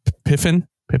Piffin.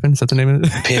 Pippin, is that the name of it?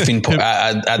 Piffin.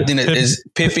 I think it is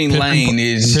Piffin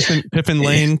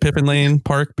Lane. Piffin Lane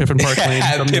Park. Piffin Park Lane.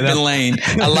 Piffin Lane.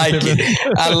 I like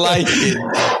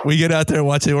it. We get out there,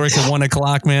 watch the Orcs at 1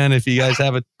 o'clock, man. If you guys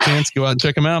have a chance, go out and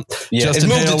check them out. Yeah, Justin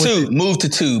it's moved to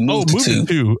two. Move to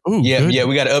two. Ooh, yeah, good. Yeah.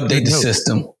 We got to update the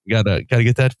system. Gotta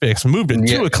get that fixed. Moved at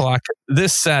 2 o'clock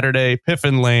this Saturday.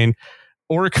 Piffin Lane.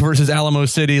 Orc versus Alamo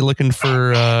City, looking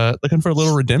for a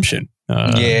little redemption.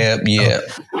 Yeah.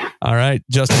 All right,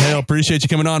 Justin Hale, appreciate you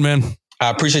coming on, man. I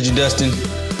appreciate you, Dustin.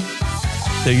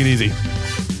 Take it easy.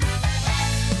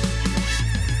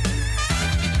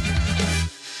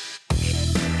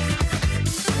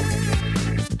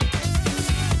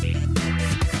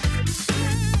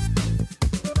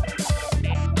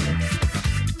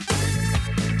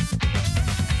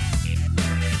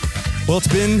 Well, it's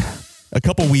been a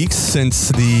couple weeks since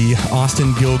the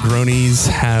Austin Gilgronis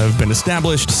have been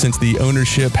established, since the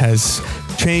ownership has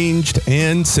changed,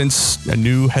 and since a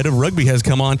new head of rugby has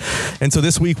come on. And so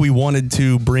this week we wanted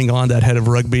to bring on that head of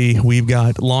rugby. We've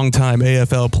got longtime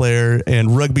AFL player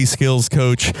and rugby skills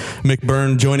coach Mick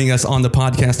Byrne joining us on the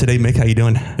podcast today. Mick, how you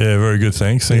doing? Yeah, very good.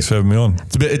 Thanks for having me on.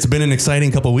 It's been an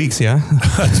exciting couple of weeks, yeah?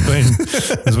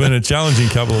 It's been a challenging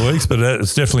couple of weeks, but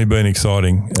it's definitely been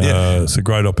exciting. Yeah. It's a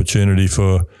great opportunity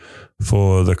for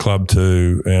the club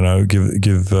to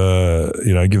give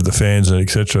the fans and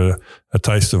etc. a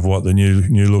taste of what the new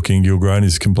looking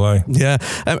Gilgronis can play. Yeah,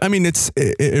 I mean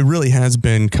it really has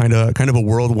been kind of a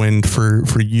whirlwind for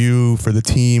you, for the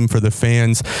team, for the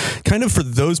fans, kind of for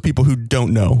those people who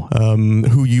don't know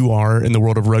who you are in the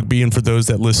world of rugby, and for those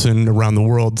that listen around the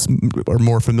world are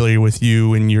more familiar with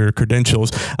you and your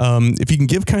credentials. If you can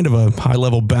give kind of a high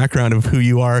level background of who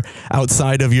you are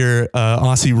outside of your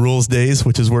Aussie rules days,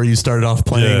 which is where you started off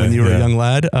playing when you were a young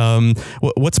lad.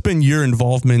 What's been your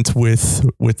involvement with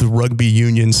the rugby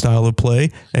union style of play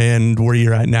and where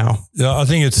you're at now? Yeah, I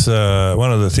think it's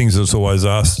one of the things that's always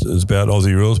asked is about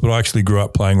Aussie rules, but I actually grew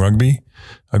up playing rugby.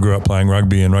 I grew up playing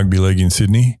rugby and rugby league in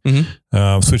Sydney.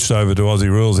 Mm-hmm. Switched over to Aussie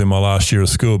rules in my last year of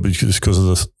school because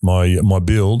of my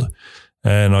build.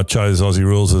 And I chose Aussie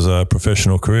rules as a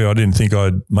professional career. I didn't think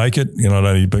I'd make it. I'd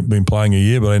only been playing a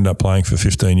year, but I ended up playing for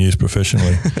 15 years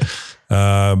professionally.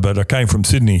 But I came from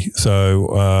Sydney.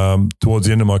 So towards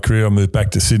the end of my career, I moved back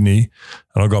to Sydney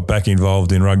and I got back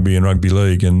involved in rugby and rugby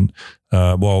league. And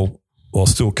while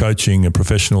still coaching a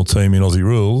professional team in Aussie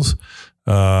rules,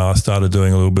 I started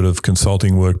doing a little bit of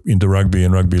consulting work into rugby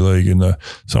and rugby league in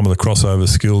some of the crossover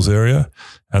skills area,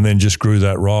 and then just grew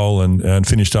that role and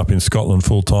finished up in Scotland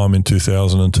full-time in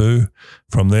 2002.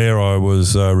 From there, I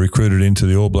was recruited into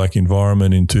the All Black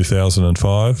environment in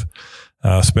 2005.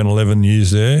 Spent 11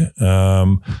 years there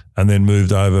and then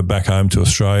moved over back home to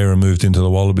Australia and moved into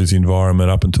the Wallabies environment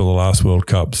up until the last World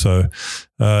Cup. So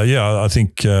I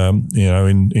think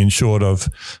in short,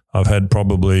 I've had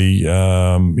probably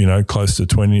close to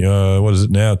 20. What is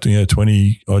it now?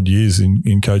 20 odd years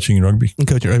in coaching in rugby.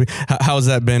 How has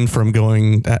that been from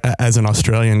going as an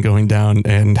Australian, going down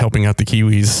and helping out the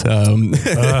Kiwis?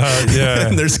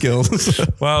 And their skills.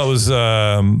 Well, it was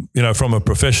from a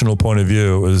professional point of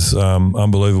view, it was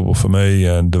unbelievable for me,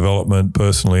 and development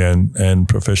personally and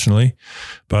professionally.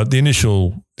 But the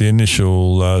initial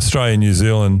Australia and New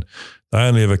Zealand, they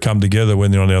only ever come together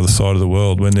when they're on the other side of the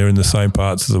world. When they're in the same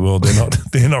parts of the world,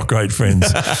 they're not great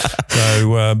friends.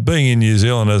 So being in New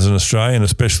Zealand as an Australian,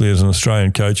 especially as an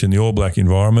Australian coach in the All Black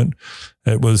environment,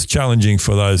 it was challenging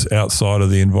for those outside of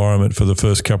the environment for the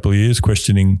first couple of years,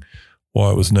 questioning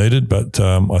why it was needed. But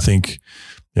I think,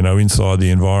 inside the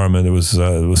environment, it was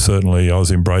certainly, I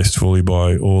was embraced fully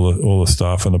by all the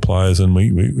staff and the players, and we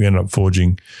ended up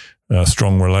forging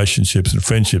strong relationships and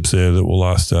friendships there that will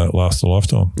last a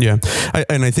lifetime. Yeah.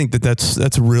 I think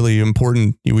that's really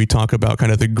important. We talk about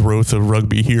kind of the growth of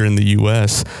rugby here in the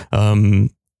US.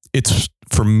 It's,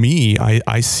 for me,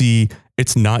 I see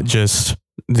it's not just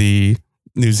the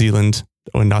New Zealand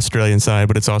and Australian side,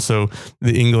 but it's also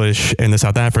the English and the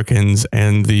South Africans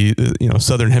and the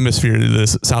Southern Hemisphere, the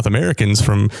South Americans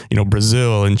from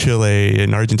Brazil and Chile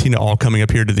and Argentina all coming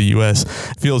up here to the US.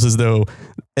 It feels as though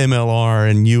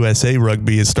MLR and USA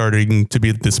rugby is starting to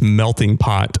be this melting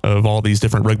pot of all these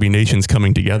different rugby nations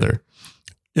coming together.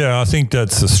 Yeah, I think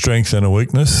that's a strength and a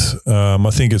weakness. I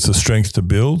think it's a strength to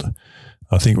build.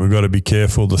 I think we've got to be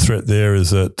careful. The threat there is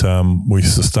that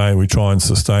we try and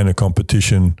sustain a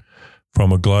competition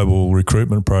from a global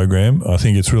recruitment program. I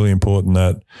think it's really important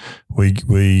that we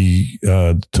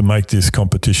to make this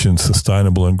competition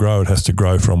sustainable and grow, it has to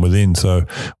grow from within. So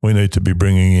we need to be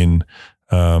bringing in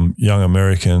young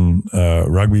American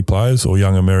rugby players or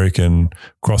young American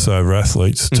crossover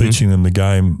athletes, teaching them the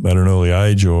game at an early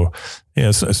age. Or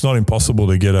it's not impossible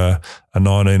to get a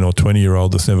 19 or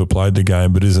 20-year-old that's never played the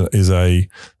game but is a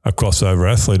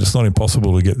crossover athlete. It's not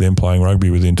impossible to get them playing rugby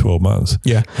within 12 months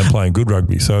and playing good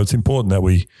rugby. So it's important that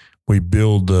we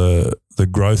build the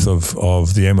growth of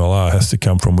the MLR has to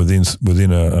come from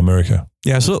within America.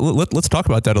 Yeah, so let's talk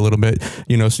about that a little bit. So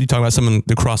you talk about some of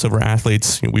the crossover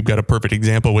athletes. We've got a perfect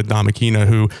example with Don McKenna,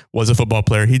 who was a football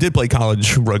player. He did play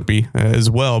college rugby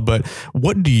as well. But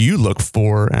what do you look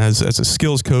for as a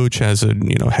skills coach, as a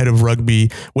head of rugby?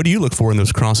 What do you look for in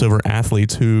those crossover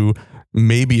athletes who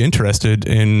may be interested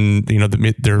in,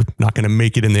 they're not going to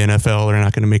make it in the NFL or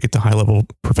not going to make it to high level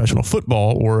professional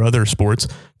football or other sports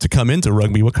to come into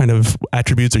rugby? What kind of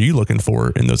attributes are you looking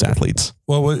for in those athletes?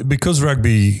 Well, because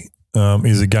rugby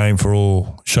is a game for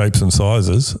all shapes and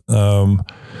sizes,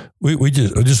 we're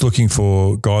just looking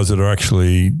for guys that are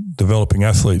actually developing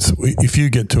athletes. If you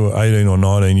get to 18 or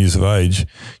 19 years of age,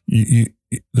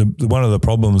 one of the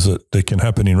problems that can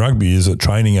happen in rugby is at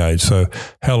training age. So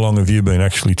how long have you been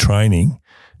actually training?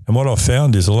 And what I've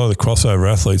found is a lot of the crossover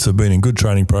athletes have been in good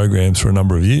training programs for a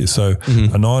number of years. So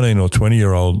a 19 or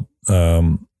 20-year-old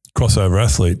crossover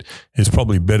athlete is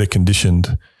probably better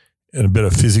conditioned and a better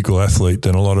physical athlete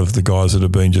than a lot of the guys that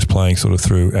have been just playing sort of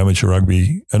through amateur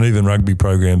rugby and even rugby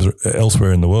programs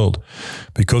elsewhere in the world,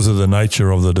 because of the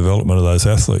nature of the development of those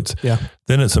athletes. Yeah.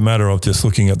 Then it's a matter of just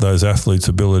looking at those athletes'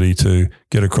 ability to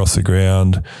get across the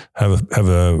ground, have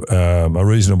a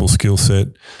reasonable skill set.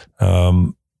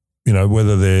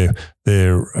 Whether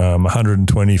they're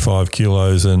 125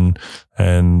 kilos and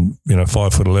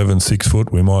 5'11", 6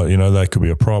 foot, we might, they could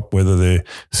be a prop. Whether they're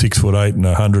 6'8" and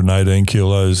 118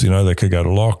 kilos, they could go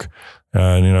to lock.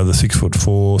 And, the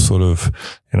 6'4", sort of,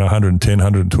 110,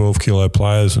 112 kilo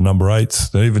players, the number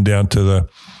 8s, even down to the,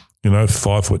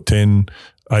 5'10",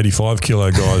 85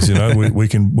 kilo guys, we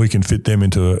can fit them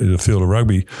into the field of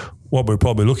rugby. What we're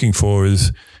probably looking for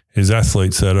is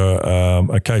athletes that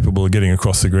are capable of getting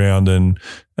across the ground, and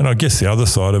I guess the other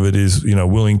side of it is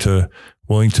willing to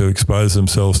expose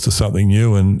themselves to something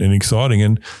new and exciting,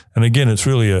 and again it's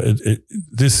really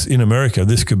this in America,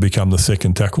 this could become the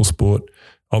second tackle sport.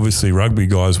 Obviously, rugby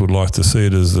guys would like to see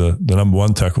it as the number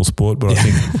one tackle sport, but I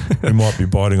think we might be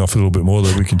biting off a little bit more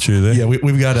that we can chew there. Yeah,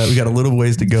 we've got a little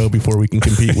ways to go before we can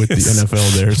compete with the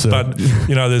NFL there. So, but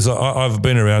I've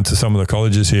been around to some of the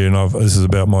colleges here, and this is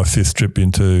about my 5th trip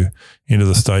into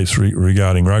the States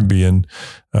regarding rugby, and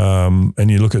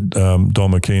you look at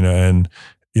Don McKenna and.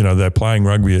 They're playing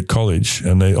rugby at college,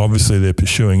 and they're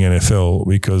pursuing NFL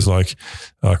because like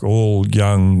all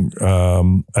young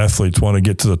athletes want to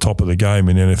get to the top of the game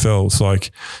in NFL. It's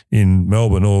like in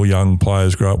Melbourne, all young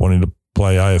players grow up wanting to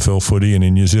play AFL footy, and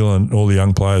in New Zealand, all the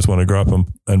young players want to grow up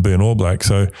and be an All Black.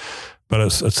 So But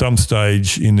at some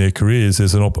stage in their careers,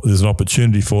 there's an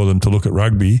opportunity for them to look at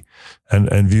rugby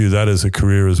and view that as a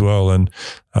career as well. And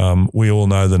we all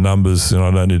know the numbers, and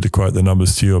I don't need to quote the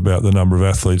numbers to you about the number of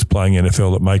athletes playing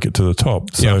NFL that make it to the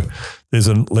top. So there's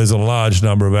a large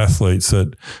number of athletes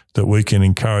that we can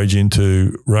encourage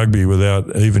into rugby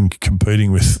without even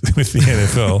competing with the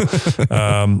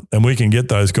NFL. And we can get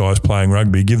those guys playing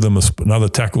rugby, give them another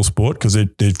tackle sport because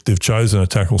they've chosen a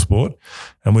tackle sport,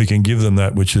 and we can give them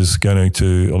that which is going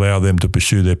to allow them to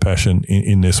pursue their passion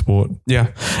in their sport. Yeah.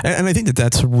 And I think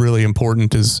that's really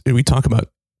important is we talk about,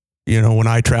 when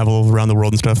I travel around the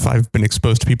world and stuff, I've been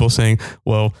exposed to people saying,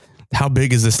 well, how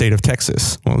big is the state of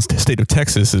Texas? Well, the state of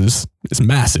Texas is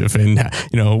massive. And,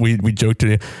 we joked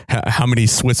to how many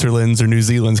Switzerlands or New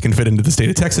Zealands can fit into the state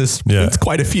of Texas. Yeah. It's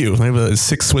quite a few.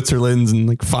 6 Switzerlands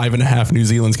and 5.5 New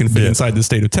Zealands can fit inside the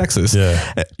state of Texas.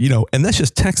 Yeah. And that's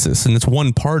just Texas. And it's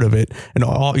one part of it. And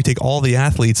you take all the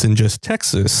athletes in just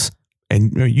Texas,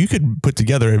 and you could put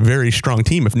together a very strong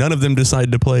team. If none of them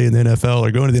decide to play in the NFL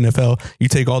or go into the NFL, you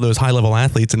take all those high-level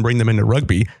athletes and bring them into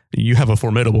rugby, you have a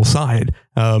formidable side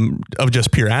of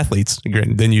just pure athletes.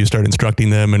 Then you start instructing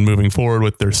them and moving forward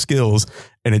with their skills,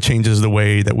 and it changes the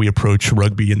way that we approach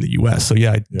rugby in the U.S. So,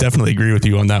 I definitely agree with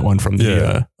you on that one from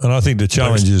the and I think the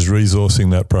challenge is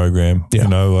resourcing that program.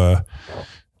 Yeah.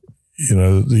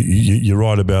 You're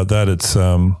right about that. It's,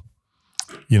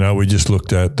 we just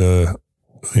looked at the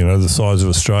size of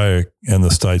Australia and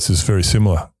the States is very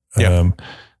similar. And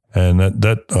and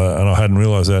I hadn't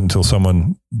realised that until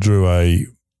someone drew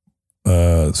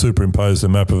superimposed a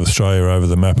map of Australia over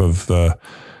the map of the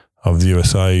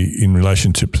USA in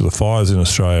relationship to the fires in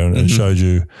Australia, and it showed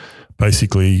you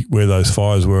basically where those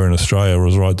fires were in Australia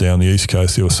was right down the east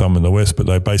coast. There was some in the west, but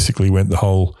they basically went the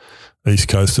whole east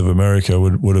coast of America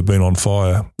would have been on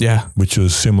fire. Yeah, which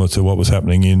was similar to what was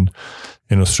happening in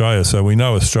Australia. So we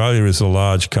know Australia is a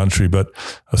large country, but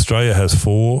Australia has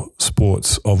 4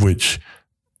 sports of which,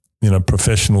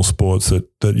 professional sports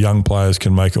that young players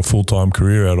can make a full-time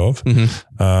career out of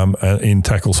in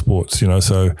tackle sports,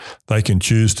 so they can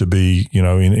choose to be,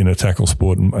 in a tackle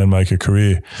sport and make a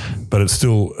career. But it's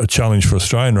still a challenge for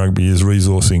Australian rugby is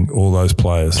resourcing all those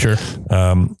players. Sure.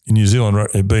 In New Zealand,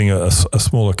 being a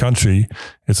smaller country,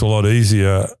 it's a lot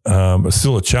easier. It's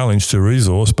still a challenge to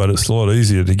resource, but it's a lot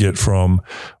easier to get from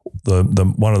the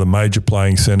one of the major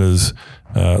playing centres,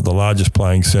 the largest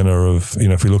playing centre of,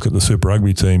 if we look at the Super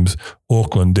Rugby teams,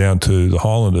 Auckland down to the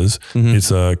Highlanders,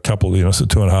 it's a couple, it's a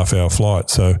 2.5 hour flight.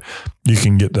 So you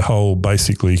can get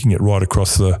you can get right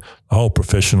across the whole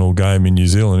professional game in New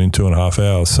Zealand in 2.5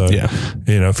 hours. So,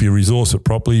 if you resource it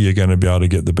properly, you're going to be able to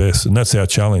get the best. And that's our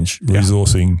challenge,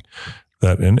 resourcing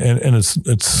that. And it's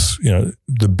the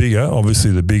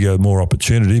bigger, more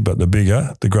opportunity, but the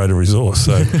bigger, the greater resource.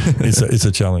 So it's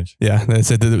a challenge. Yeah.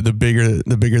 That's it. The bigger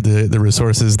the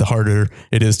resources, the harder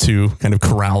it is to kind of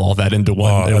corral all that into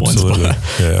one. Absolutely. One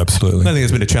spot. Yeah, absolutely. I think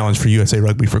it's been a challenge for USA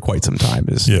Rugby for quite some time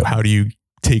is how do you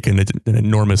take an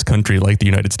enormous country like the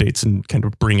United States and kind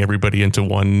of bring everybody into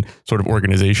one sort of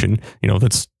organization.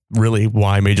 That's really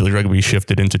why Major League Rugby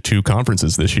shifted into 2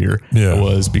 conferences this year.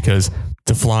 Was because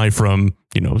to fly from,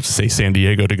 say San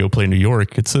Diego to go play New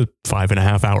York, it's a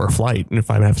 5.5 hour flight and a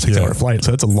 5.5, 6 hour flight. So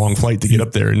that's a long flight to get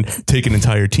up there and take an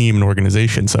entire team and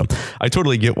organization. So I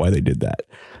totally get why they did that.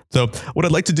 So what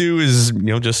I'd like to do is,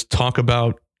 just talk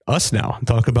about us now,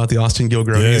 talk about the Austin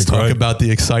Gilgronis, talk about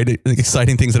the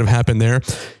exciting things that have happened there.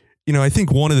 I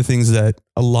think one of the things that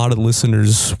a lot of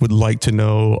listeners would like to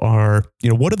know are,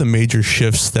 what are the major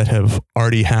shifts that have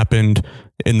already happened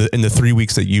in the 3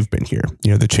 weeks that you've been here?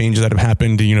 The changes that have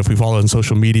happened, if we follow on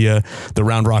social media, the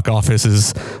Round Rock office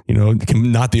is,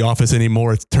 not the office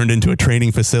anymore. It's turned into a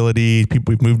training facility.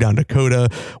 We've moved down to Dakota.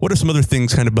 What are some other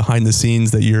things kind of behind the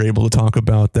scenes that you're able to talk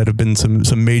about that have been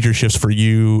some major shifts for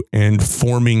you and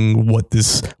forming what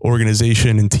this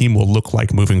organization and team will look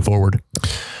like moving forward?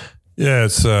 Yeah,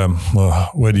 it's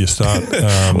where do you start?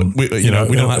 We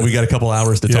got a couple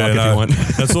hours to talk if you want.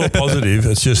 That's all positive.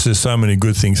 It's just there's so many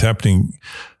good things happening.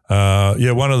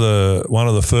 One of the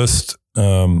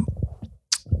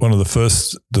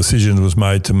first decisions was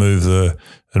made to move the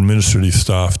administrative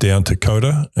staff down to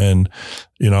Coda, and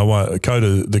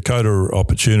the Coda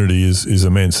opportunity is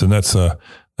immense, and that's a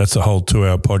whole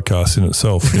 2-hour podcast in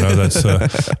itself. That's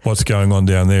what's going on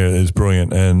down there is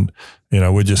brilliant, and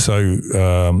we're just so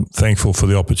thankful for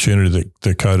the opportunity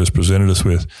that Coda's presented us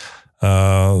with.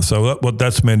 So what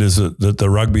that's meant is that the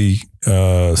rugby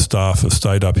staff have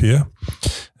stayed up here,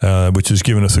 which has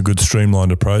given us a good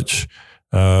streamlined approach.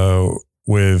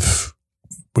 We're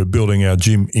building our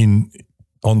gym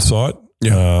on site.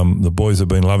 The boys have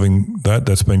been loving that.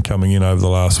 That's been coming in over the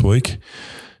last week.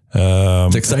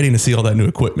 It's exciting to see all that new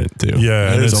equipment too.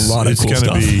 Yeah, there's a lot of cool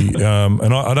stuff. It's going to be,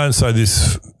 and I don't say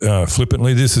this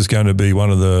flippantly. This is going to be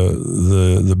one of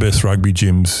the best rugby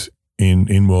gyms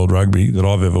in world rugby that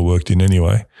I've ever worked in,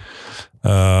 anyway.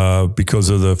 Because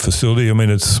of the facility. I mean,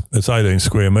 it's 18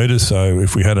 square meters. So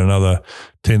if we had another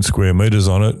 10 square meters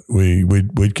on it,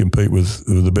 we'd compete with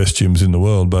the best gyms in the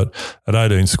world. But at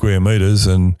 18 square meters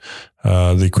and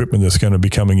the equipment that's going to be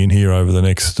coming in here over the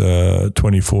next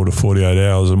 24 to 48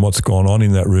 hours and what's gone on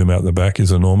in that room out the back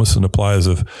is enormous. And the players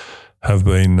have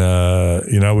been,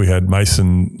 we had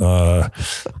Mason,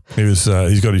 he's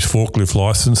got his forklift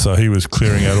license, so he was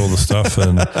clearing out all the stuff,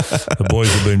 and the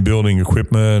boys have been building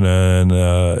equipment, and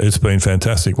it's been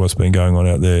fantastic what's been going on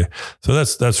out there. So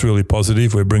that's really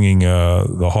positive. We're bringing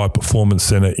the high performance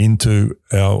center into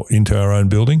our own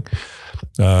building.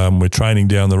 We're training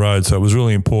down the road, so it was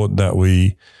really important that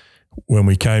when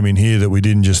we came in here, that we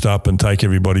didn't just up and take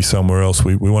everybody somewhere else.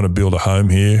 We want to build a home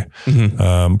here.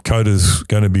 Mm-hmm. Coda's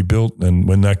going to be built, and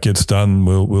when that gets done,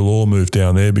 we'll all move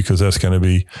down there because that's going to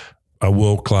be a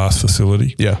world-class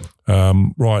facility. Yeah.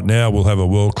 Right now, we'll have a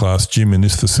world-class gym in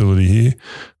this facility here.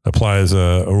 The players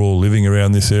are all living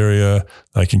around this area.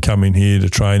 They can come in here to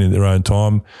train in their own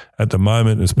time. At the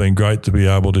moment, it's been great to be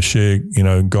able to share,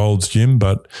 Gold's gym,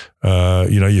 but,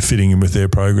 you're fitting in with their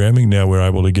programming. Now we're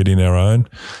able to get in our own.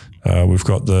 We've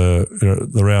got the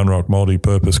Round Rock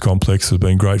multi-purpose complex has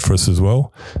been great for us as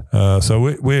well. So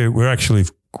we're actually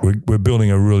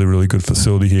building a really, really good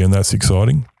facility here, and that's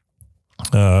exciting.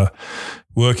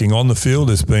 Working on the field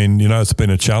has been, it's been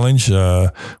a challenge.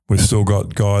 We've still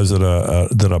got guys that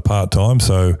are part-time,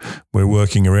 so we're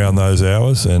working around those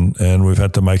hours, and we've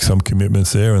had to make some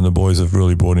commitments there, and the boys have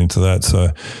really bought into that.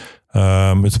 So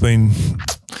it's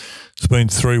been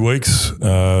 3 weeks,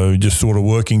 just sort of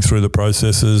working through the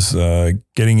processes,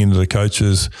 getting into the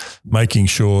coaches, making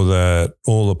sure that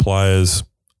all the players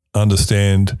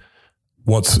understand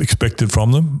what's expected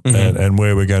from them, mm-hmm. and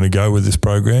where we're going to go with this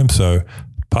program. So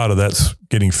part of that's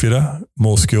getting fitter,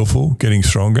 more skillful, getting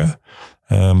stronger,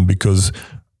 because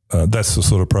that's the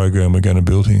sort of program we're going to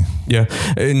build here. Yeah.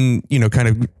 And, kind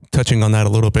of touching on that a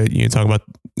little bit, you talk about,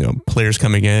 players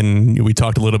coming in. We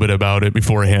talked a little bit about it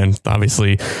beforehand.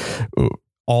 Obviously,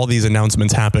 all these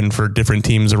announcements happen for different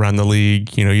teams around the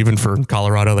league, even for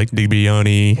Colorado, like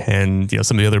DiBione and,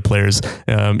 some of the other players.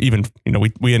 Even,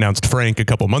 we announced Frank a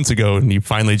couple months ago, and he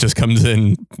finally just comes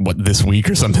in, this week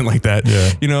or something like that.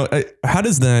 Yeah. How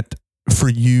does that, for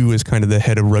you as kind of the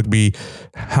head of rugby,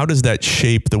 how does that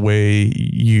shape the way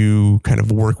you kind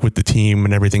of work with the team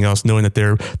and everything else, knowing that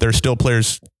there are still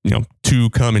players, to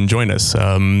come and join us?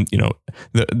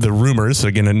 The rumors,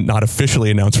 again, not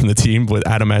officially announced from the team, with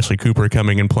Adam Ashley Cooper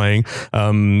coming and playing.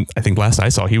 I think last I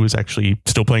saw, he was actually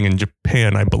still playing in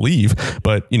Japan, I believe.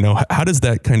 But, how does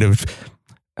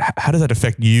that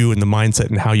affect you and the mindset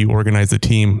and how you organize the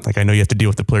team? Like, I know you have to deal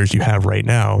with the players you have right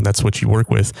now, and that's what you work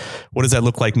with. What does that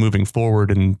look like moving forward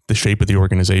and the shape of the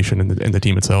organization and the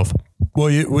team itself? Well,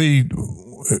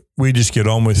 we just get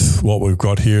on with what we've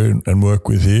got here and work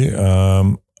with here.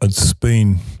 It's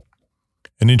been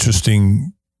an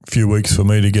interesting few weeks for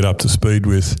me to get up to speed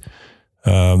with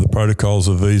the protocols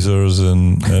of visas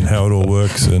and how it all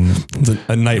works. And it's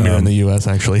a nightmare in the US,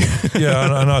 actually.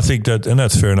 Yeah, and I think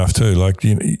that's fair enough too. Like,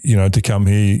 to come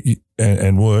here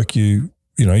and work, you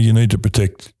need to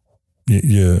protect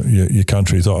your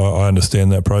countries. I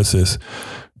understand that process.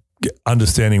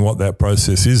 Understanding what that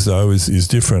process is, though, is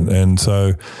different. And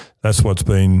so that's what's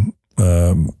been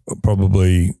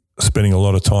probably spending a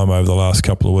lot of time over the last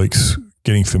couple of weeks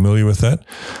getting familiar with that.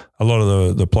 A lot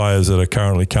of the players that are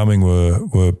currently coming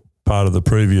were part of the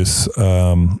previous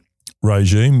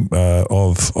regime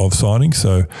of signing.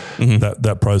 So mm-hmm.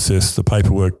 that process, the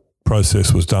paperwork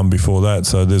process, was done before that.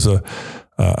 So there's an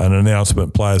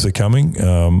announcement players are coming.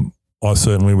 I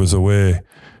certainly was aware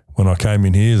when I came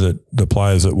in here that the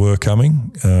players that were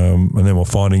coming, and then we're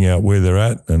finding out where they're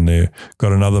at, and they've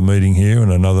got another meeting here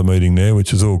and another meeting there,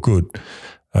 which is all good.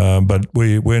 But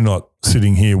we're not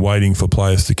sitting here waiting for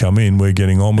players to come in. We're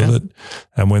getting on with it.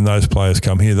 And when those players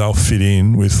come here, they'll fit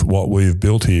in with what we've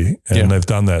built here. And they've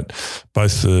done that.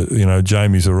 Both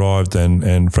Jamie's arrived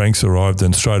and Frank's arrived,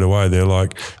 and straight away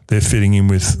they're fitting in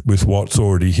with what's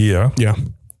already here. Yeah.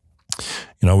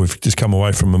 We've just come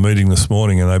away from a meeting this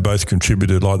morning, and they both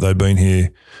contributed like they've been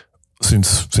here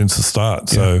since the start.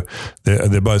 So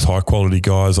they're both high quality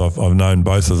guys. I've known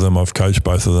both of them. I've coached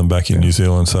both of them back in New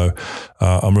Zealand. So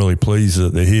I'm really pleased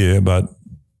that they're here. But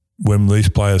when these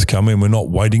players come in, we're not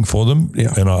waiting for them,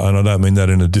 and I don't mean that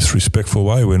in a disrespectful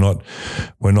way. We're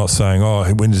not saying, oh,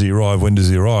 when does he arrive? When does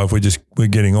he arrive? We're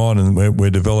getting on, and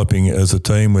we're developing as a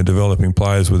team. We're developing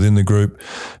players within the group,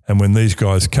 and when these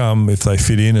guys come, if they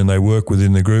fit in and they work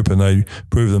within the group and they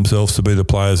prove themselves to be the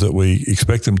players that we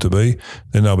expect them to be,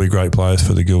 then they'll be great players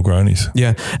for the Gilgronis.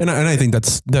 Yeah, and I think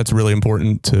that's really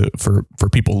important for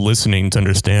people listening to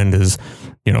understand is,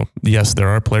 yes, there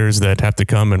are players that have to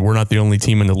come, and we're not the only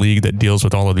team in the league that deals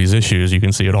with all of these issues. You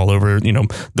can see it all over,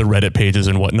 the Reddit pages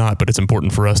and whatnot, but it's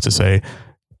important for us to say,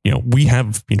 we've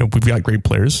got great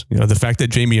players. The fact that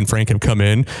Jamie and Frank have come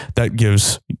in, that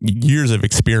gives years of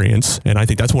experience. And I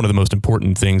think that's one of the most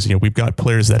important things. We've got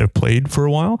players that have played for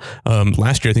a while.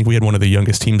 Last year, I think we had one of the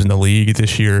youngest teams in the league.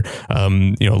 This year, a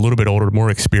little bit older,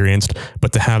 more experienced,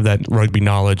 but to have that rugby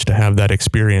knowledge, to have that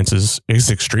experience is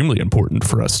extremely important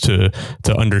for us to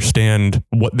understand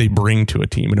what they bring to a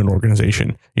team and an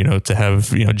organization. To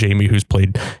have, Jamie, who's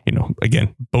played,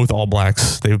 again, both All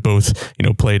Blacks, they've both,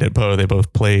 played at Poe, they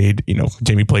both played,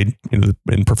 Jamie played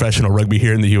in professional rugby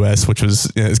here in the U.S., which was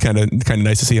it's kind of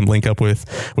nice to see him link up with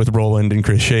Roland and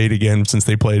Chris Shade again, since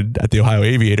they played at the Ohio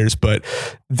Aviators. But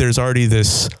there's already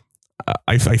this,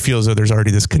 I feel as though there's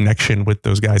already this connection with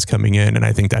those guys coming in, and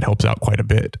I think that helps out quite a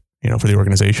bit, for the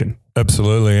organization.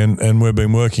 Absolutely, and we've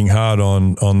been working hard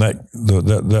on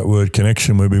that word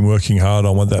connection. We've been working hard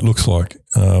on what that looks like.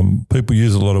 People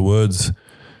use a lot of words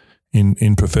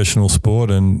in professional sport,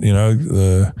 and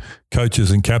the coaches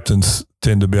and captains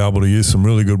tend to be able to use some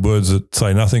really good words that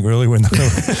say nothing really when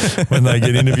they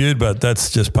get interviewed, but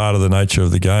that's just part of the nature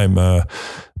of the game.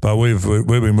 But we've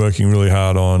been working really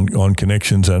hard on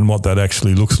connections and what that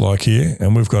actually looks like here,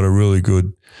 and we've got a really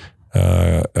good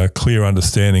a clear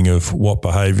understanding of what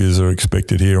behaviours are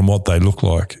expected here and what they look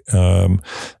like.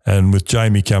 And with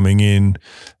Jamie coming in,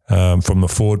 from the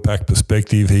forward pack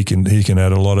perspective, he can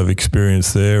add a lot of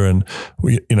experience there, and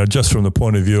just from the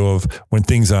point of view of when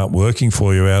things aren't working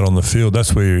for you out on the field,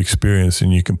 that's where your experience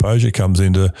and your composure comes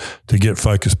in to get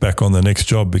focused back on the next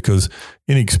job, because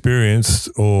inexperienced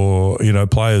or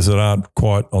players that aren't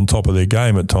quite on top of their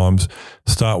game at times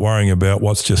start worrying about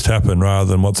what's just happened rather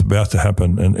than what's about to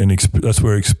happen, and that's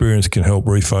where experience can help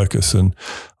refocus. And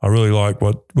I really like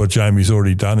what Jamie's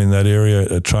already done in that area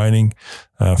at training.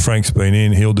 Frank's been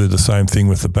in, he'll do the same thing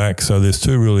with the back. So there's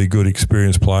two really good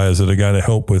experienced players that are going to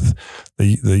help with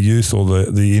the youth or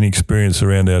the inexperience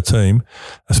around our team,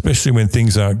 especially when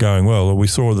things aren't going well. We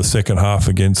saw the second half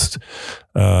against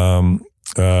New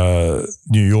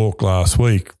York last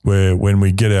week, where when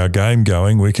we get our game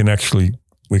going, we can actually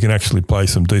play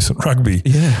some decent rugby.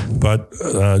 Yeah. But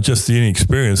just the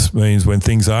inexperience means when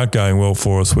things aren't going well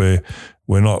for us, we're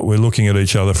looking at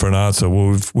each other for an answer.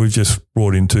 Well, we've just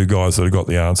brought in two guys that have got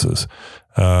the answers.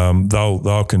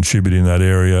 They'll contribute in that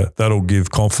area. That'll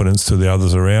give confidence to the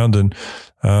others around, and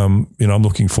I'm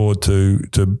looking forward to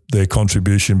their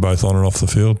contribution both on and off the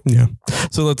field. Yeah.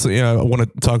 So I want to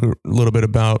talk a little bit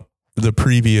about the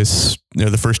previous,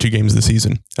 the first two games of the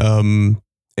season.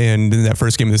 And in that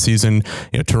first game of the season,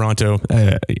 Toronto,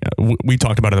 we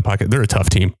talked about it in the podcast. They're a tough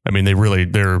team. I mean,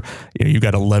 you've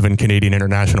got 11 Canadian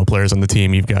international players on the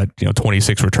team. You've got,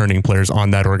 26 returning players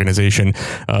on that organization.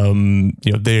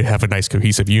 They have a nice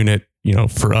cohesive unit.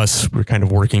 For us, we're kind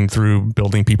of working through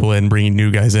building people in, bringing new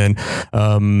guys in.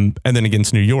 And then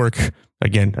against New York,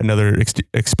 again, another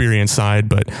experience side,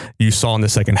 but you saw in the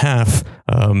second half,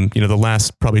 the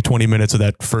last probably 20 minutes of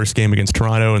that first game against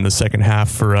Toronto and the second half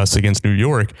for us against New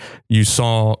York, you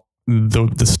saw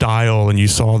the style and you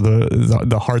saw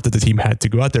the heart that the team had to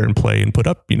go out there and play and put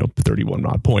up, 31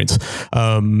 odd points.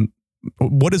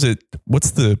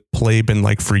 What's the play been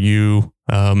like for you?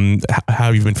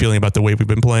 How you've been feeling about the way we've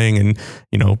been playing and,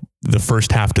 the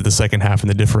first half to the second half and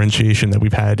the differentiation that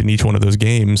we've had in each one of those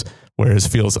games, whereas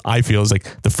I feel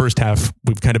like the first half,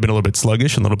 we've kind of been a little bit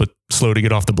sluggish and a little bit slow to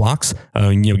get off the blocks.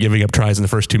 Giving up tries in the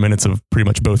first 2 minutes of pretty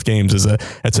much both games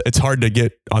it's hard to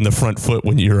get on the front foot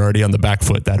when you're already on the back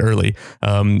foot that early.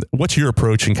 What's your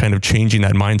approach in kind of changing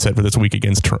that mindset for this week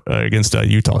against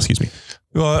Utah? Excuse me.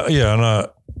 Well, yeah, and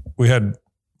we had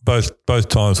both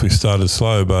times we started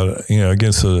slow, but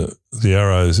against the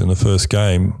Arrows in the first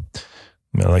game,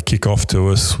 they kick off to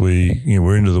us.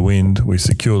 We're into the wind. We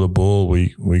secure the ball.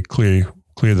 We clear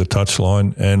the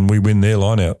touchline, and we win their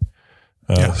line out.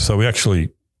 So we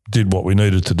actually did what we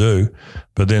needed to do,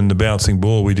 but then the bouncing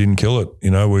ball, we didn't kill it.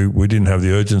 We didn't have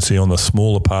the urgency on the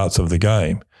smaller parts of the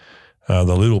game, the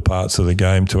little parts of the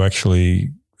game to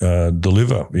actually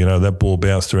deliver. That ball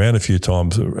bounced around a few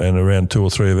times and around two or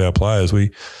three of our players.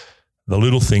 the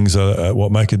little things are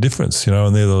what make a difference, you know,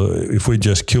 and if we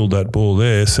just killed that ball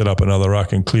there, set up another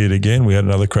ruck and cleared again, we had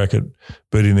another crack at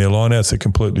beating their line out. It's a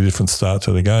completely different start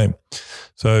to the game.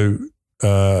 So,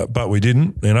 but we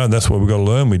didn't, you know, and that's what we've got to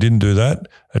learn. We didn't do that.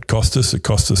 It cost us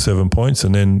 7 points,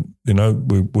 and then, you know,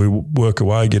 we work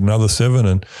away, get another 7,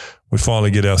 and we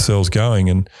finally get ourselves going.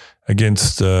 And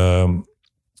against, you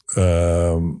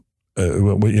know,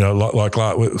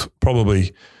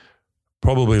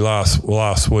 probably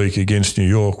last week against New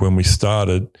York when we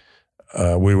started,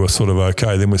 we were sort of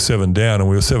okay. Then we're 7 down, and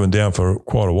we were 7 down for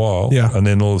quite a while. Yeah. And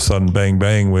then all of a sudden, bang,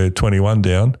 bang, we're 21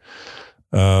 down.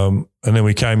 And then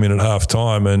we came in at half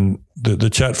time, and the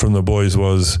chat from the boys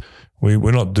was,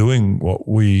 we're not doing what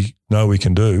we know we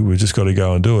can do. We've just got to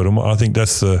go and do it. And I think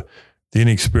that's the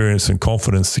inexperience and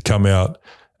confidence to come out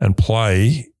and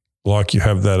play like you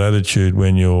have that attitude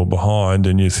when you're behind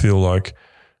and you feel like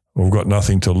we've got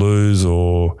nothing to lose,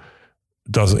 or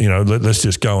doesn't, you know, let's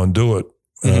just go and do it.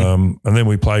 And then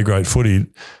we play great footy.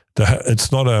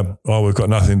 It's not we've got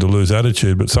nothing to lose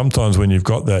attitude, but sometimes when you've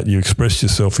got that, you express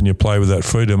yourself and you play with that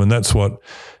freedom. And that's what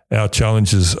our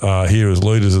challenges are here as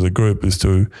leaders of the group, is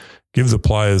to give the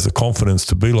players the confidence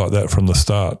to be like that from the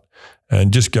start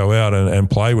and just go out and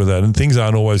play with that. And things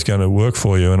aren't always going to work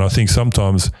for you. And I think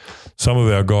sometimes some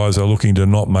of our guys are looking to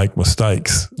not make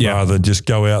mistakes rather than just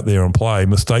go out there and play.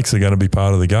 Mistakes are going to be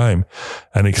part of the game,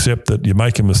 and accept that you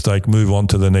make a mistake, move on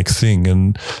to the next thing.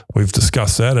 And we've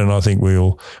discussed that, and I think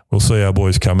we'll see our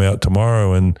boys come out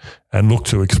tomorrow and look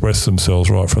to express themselves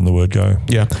right from the word go.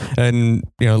 Yeah. And,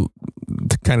 you know,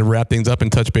 to kind of wrap things up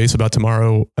and touch base about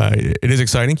tomorrow, it is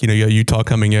exciting. You know, you got Utah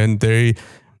coming in.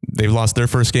 They've lost their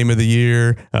first game of the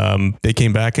year. They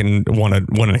came back and won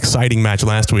an exciting match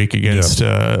last week against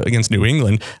New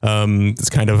England. It's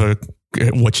kind of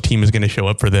which team is going to show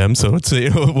up for them. So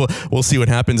we'll see what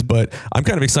happens. But I'm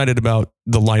kind of excited about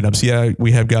the lineups. Yeah,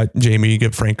 we have got Jamie,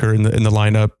 get Franker in the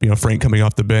lineup. You know, Frank coming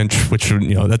off the bench, which,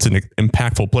 you know, that's an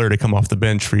impactful player to come off the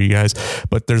bench for you guys.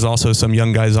 But there's also some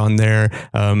young guys on there.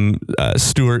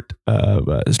 Stuart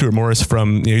Morris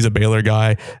from, you know, he's a Baylor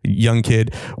guy, young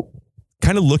kid.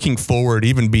 Kind of looking forward,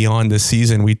 even beyond this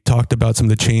season, we talked about some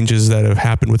of the changes that have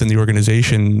happened within the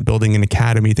organization, building an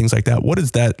academy, things like that. What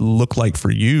does that look like for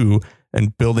you,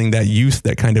 and building that youth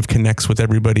that kind of connects with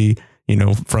everybody, you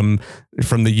know, from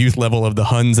the youth level of the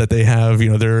Huns that they have?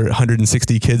 You know, there are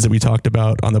 160 kids that we talked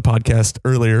about on the podcast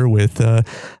earlier with,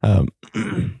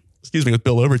 with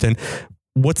Bill Overton.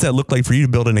 What's that look like for you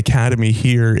to build an academy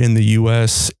here in the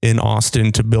U.S. in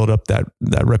Austin to build up that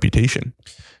reputation?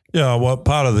 Yeah, well,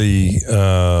 part of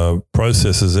the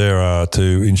processes there are to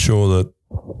ensure that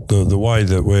the way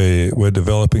that we're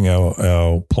developing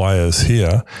our players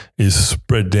here is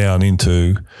spread down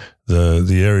into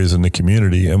the areas in the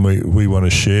community, and we want to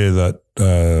share that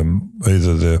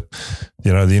either the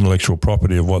intellectual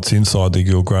property of what's inside the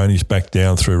Gilgronis back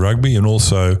down through rugby, and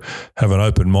also have an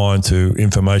open mind to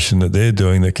information that they're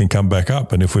doing that can come back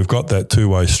up. And if we've got that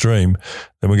two-way stream,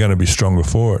 then we're going to be stronger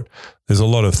for it. There's a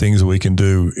lot of things that we can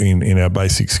do in our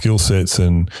basic skill sets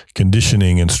and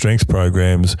conditioning and strength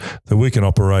programs that we can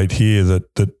operate here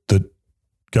that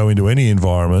go into any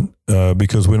environment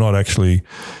because we're not actually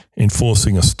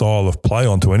enforcing a style of play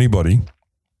onto anybody.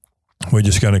 We're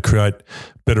just going to create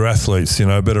better athletes, you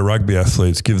know, better rugby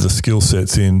athletes, give the skill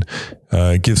sets in,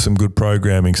 give some good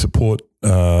programming, support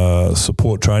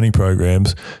training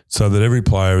programs so that every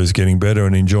player is getting better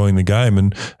and enjoying the game.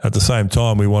 And at the same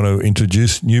time, we want to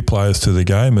introduce new players to the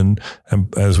game and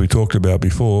as we talked about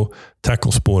before,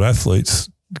 tackle sport athletes,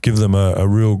 give them a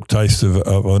real taste of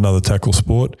another tackle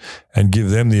sport and give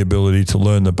them the ability to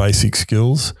learn the basic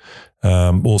skills,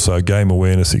 also game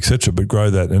awareness, etc. But grow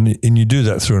that, and you do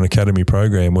that through an academy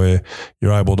program where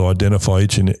you're able to identify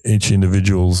each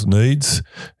individual's needs,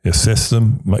 assess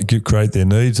them, create their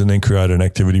needs, and then create an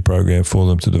activity program for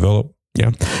them to develop.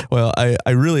 Yeah. Well, I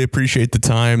really appreciate the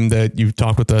time that you've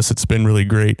talked with us. It's been really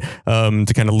great to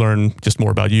kind of learn just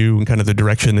more about you and kind of the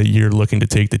direction that you're looking to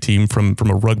take the team from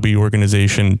a rugby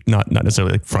organization, not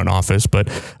necessarily like front office, but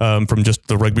from just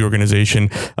the rugby organization.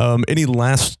 Any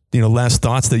last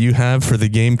thoughts that you have for the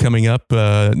game coming up,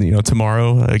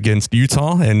 tomorrow against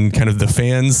Utah, and kind of the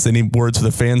fans, any words for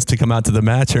the fans to come out to the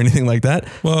match or anything like that?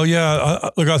 Well, yeah,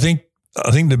 I think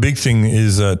the big thing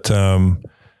is that,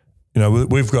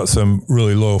 we've got some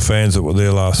really loyal fans that were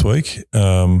there last week.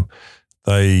 They're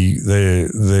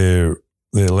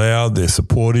loud, they're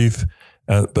supportive,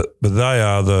 but they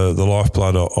are the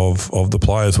lifeblood of the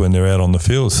players when they're out on the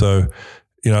field. So,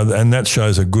 and that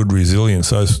shows a good resilience.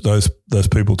 Those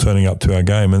people turning up to our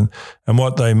game, and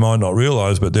what they might not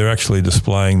realise, but they're actually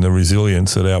displaying the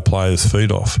resilience that our players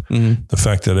feed off. Mm-hmm. The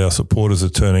fact that our supporters are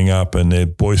turning up and they're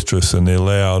boisterous and they're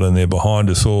loud and they're behind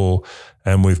us all,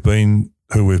 and we've been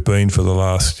who we've been for the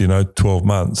last 12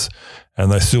 months,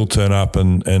 and they still turn up,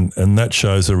 and that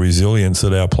shows the resilience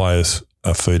that our players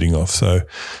are feeding off. So,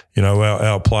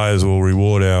 our players will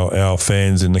reward our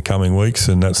fans in the coming weeks,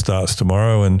 and that starts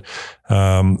tomorrow. And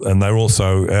they're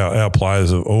also, our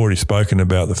players have already spoken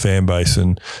about the fan base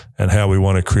and how we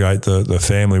want to create the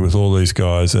family with all these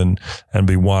guys and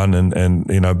be one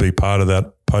and be part of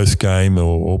that post-game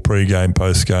or pre-game,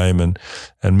 post-game and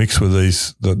mix with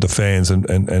the fans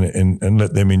and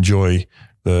let them enjoy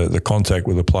the contact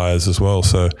with the players as well.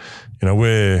 So,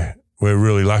 we're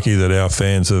really lucky that our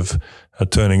fans are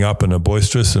turning up and are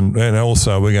boisterous, and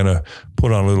also we're going to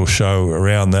put on a little show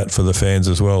around that for the fans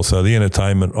as well. So the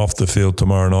entertainment off the field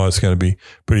tomorrow night is going to be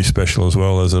pretty special, as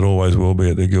well as it always will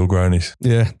be at the Gilgronis.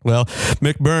 Yeah, well,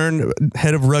 Mick Byrne,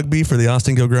 head of rugby for the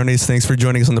Austin Gilgronis, thanks for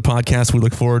joining us on the podcast. We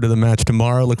look forward to the match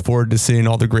tomorrow. Look forward to seeing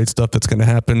all the great stuff that's going to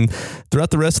happen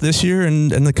throughout the rest of this year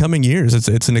and the coming years.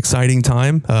 It's an exciting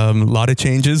time, a lot of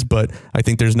changes, but I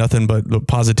think there's nothing but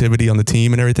positivity on the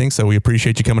team and everything. So we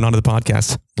appreciate you coming on to the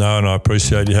podcast. No, I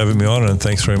appreciate you having me on, and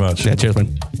thanks very much. Yeah, cheers,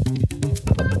 man.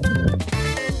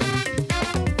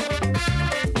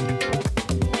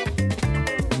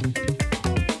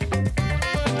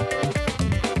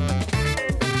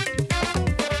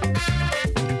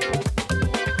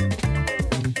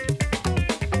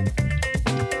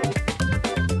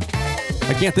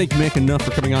 I can't thank Mick enough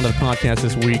for coming on to the podcast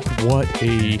this week. What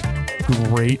a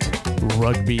great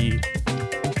rugby.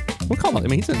 We'll call it. I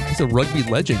mean, he's a rugby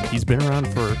legend. He's been around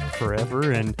for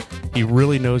forever, and he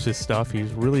really knows his stuff.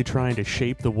 He's really trying to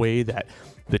shape the way that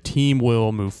the team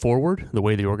will move forward, the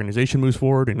way the organization moves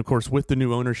forward. And of course, with the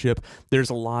new ownership, there's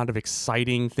a lot of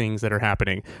exciting things that are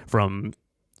happening from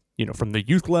the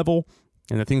youth level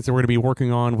and the things that we're going to be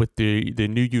working on with the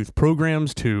new youth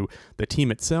programs, to the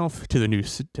team itself, to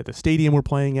the stadium we're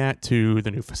playing at, to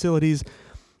the new facilities.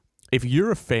 If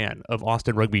you're a fan of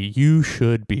Austin Rugby, you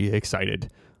should be excited.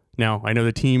 Now, I know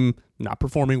the team not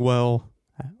performing well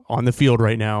on the field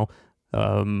right now,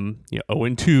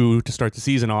 0-2 to start the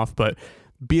season off, but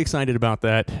be excited about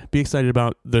that. Be excited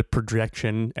about the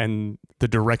projection and the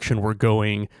direction we're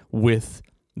going with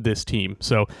this team.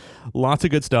 So lots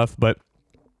of good stuff, but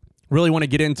really want to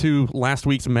get into last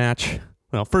week's match.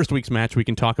 Well, first week's match we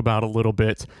can talk about a little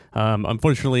bit.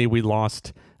 Unfortunately, we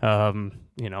lost our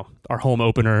home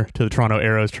opener to the Toronto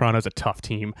Arrows. Toronto's a tough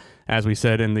team, as we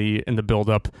said in the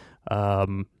build-up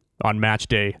on match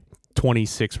day.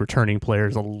 26 returning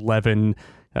players, 11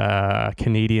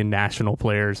 Canadian national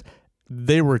players.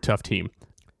 They were a tough team.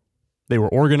 They were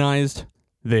organized.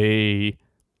 They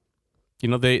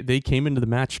came into the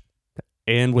match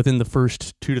and within the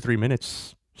first 2 to 3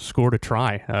 minutes scored a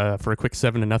try for a quick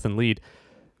 7-0 lead.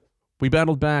 We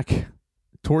battled back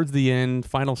towards the end.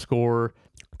 Final score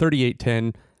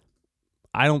 38-10.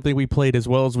 I don't think we played as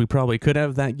well as we probably could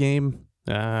have that game.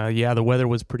 The weather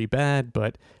was pretty bad,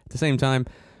 but at the same time,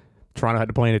 Toronto had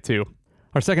to play in it too.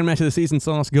 Our second match of the season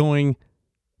saw us going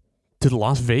to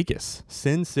Las Vegas,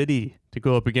 Sin City, to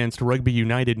go up against Rugby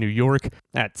United New York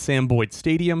at Sam Boyd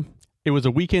Stadium. It was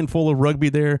a weekend full of rugby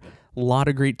there. A lot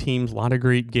of great teams, a lot of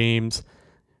great games.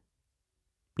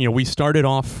 We started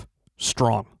off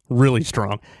strong, really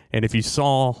strong. And if you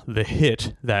saw the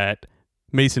hit that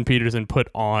Mason Peterson put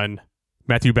on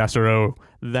Matthew Bastareaud,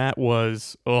 that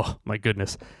was, oh my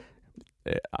goodness.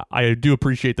 I do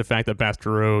appreciate the fact that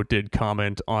Bastareaud did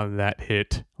comment on that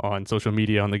hit on social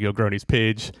media on the Gilgronis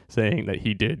page, saying that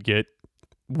he did get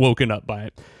woken up by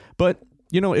it. But,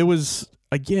 it was,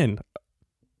 again,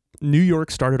 New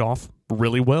York started off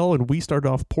really well, and we started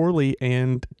off poorly,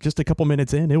 and just a couple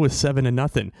minutes in, it was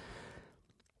 7-0.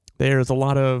 There's a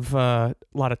lot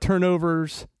of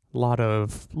turnovers, a lot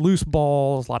of loose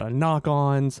balls, a lot of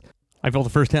knock-ons. I felt the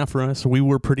first half for us, we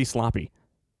were pretty sloppy.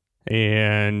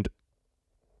 And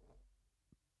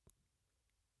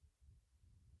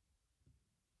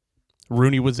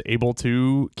Rooney was able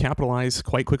to capitalize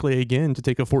quite quickly again to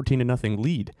take a 14-0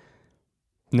 lead.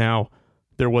 Now,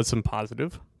 there was some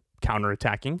positive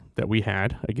counterattacking that we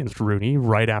had against Rooney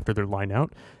right after their line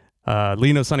out.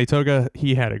 Lino Sanitoga,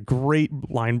 he had a great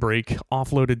line break,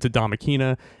 offloaded to Dom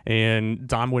Aquina, and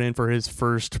Dom went in for his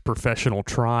first professional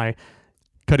try,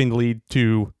 cutting the lead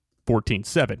to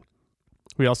 14-7.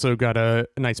 We also got a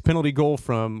nice penalty goal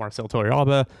from Marcel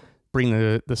Torrealba,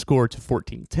 bringing the score to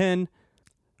 14-10.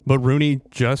 But Rooney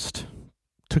just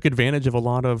took advantage of a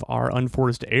lot of our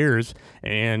unforced errors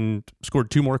and scored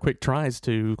 2 more quick tries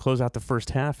to close out the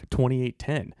first half at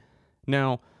 28-10.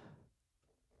 Now,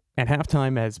 at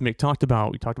halftime, as Mick talked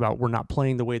about, we talked about we're not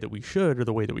playing the way that we should or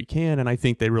the way that we can, and I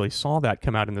think they really saw that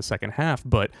come out in the second half,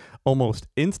 but almost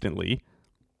instantly,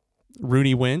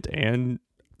 Rooney went, and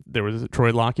there was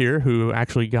Troy Lockyer, who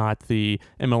actually got the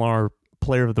MLR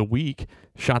Player of the Week,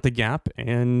 shot the gap,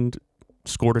 and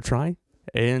scored a try,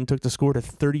 and took the score to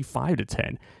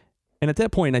 35-10. And at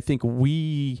that point, I think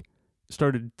we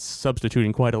started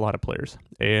substituting quite a lot of players,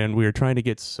 and we were trying to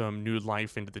get some new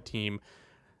life into the team.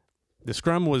 The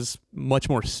scrum was much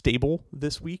more stable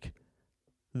this week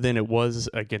than it was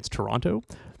against Toronto,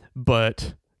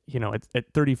 but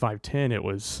at 35-10, it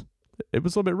was a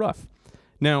little bit rough.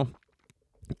 Now,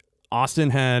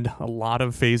 Austin had a lot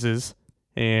of phases,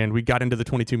 and we got into the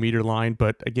 22-meter line,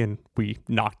 but again, we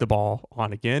knocked the ball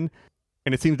on again,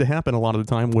 and it seems to happen a lot of the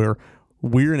time where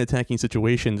we're in attacking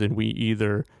situations and we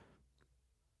either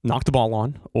knock the ball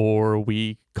on or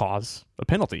we cause a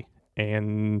penalty,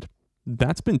 and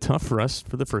that's been tough for us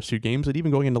for the first 2 games, and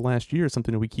even going into last year,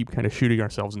 something that we keep kind of shooting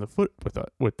ourselves in the foot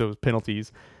with those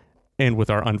penalties and with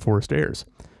our unforced errors.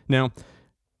 Now,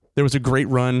 there was a great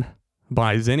run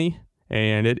by Zenny,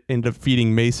 and it ended up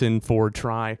feeding Mason for a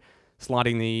try,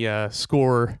 slotting the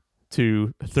score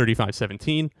to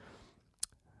 35-17. Of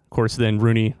course, then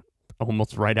Rooney,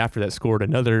 almost right after that, scored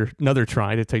another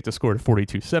try to take the score to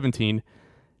 42-17.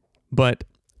 But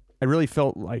I really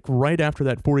felt like right after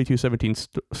that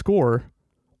 42-17 score,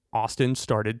 Austin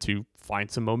started to find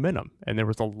some momentum, and there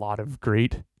was a lot of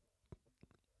great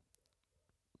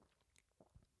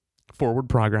forward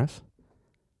progress.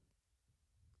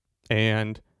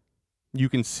 And you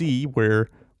can see where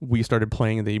we started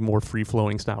playing the more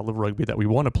free-flowing style of rugby that we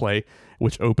want to play,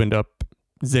 which opened up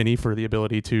Zenny for the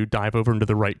ability to dive over into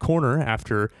the right corner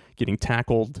after getting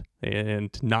tackled and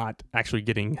not actually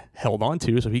getting held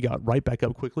onto. So he got right back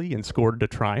up quickly and scored a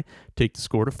try, take the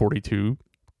score to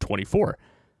 42-24.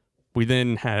 We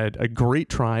then had a great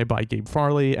try by Gabe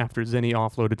Farley after Zenny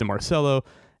offloaded to Marcelo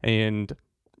and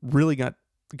really got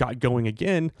going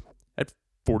again at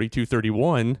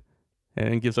 42-31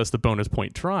 and gives us the bonus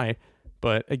point try.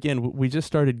 But again, we just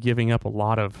started giving up a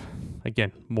lot of,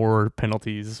 again, more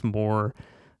penalties, more,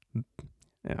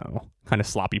 kind of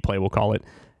sloppy play, we'll call it.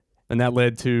 And that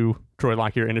led to Troy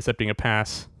Lockyer intercepting a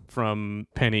pass from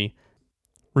Penny,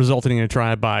 resulting in a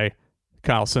try by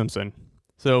Kyle Simpson.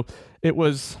 So it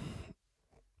was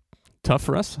tough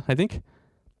for us, I think.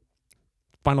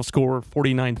 Final score,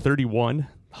 49-31.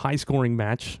 High-scoring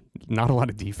match. Not a lot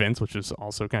of defense, which is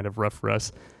also kind of rough for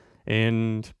us.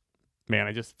 And man,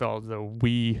 I just felt as though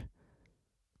we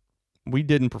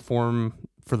didn't perform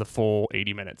for the full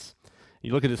 80 minutes.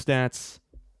 You look at the stats,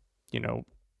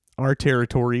 our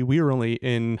territory, we were only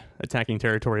in attacking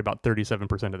territory about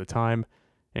 37% of the time,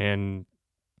 and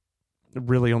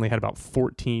really only had about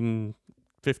 15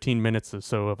 minutes or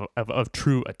so of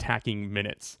true attacking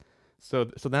minutes. So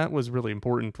that was really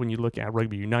important when you look at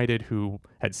Rugby United, who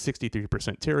had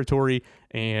 63% territory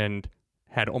and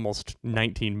had almost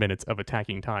 19 minutes of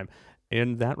attacking time.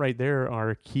 And that right there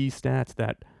are key stats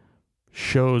that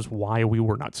shows why we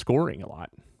were not scoring a lot.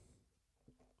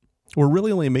 We're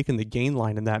really only making the gain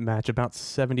line in that match about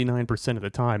 79% of the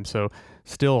time, so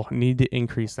still need to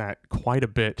increase that quite a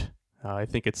bit. I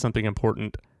think it's something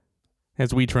important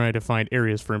as we try to find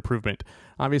areas for improvement.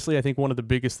 Obviously, I think one of the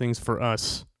biggest things for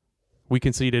us, we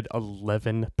conceded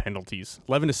 11 penalties.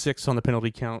 11-6 on the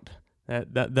penalty count.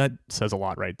 That says a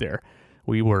lot right there.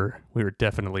 We were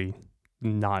definitely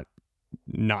not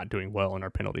doing well in our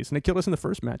penalties, and it killed us in the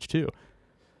first match too.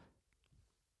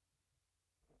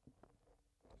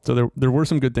 So there were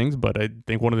some good things, but I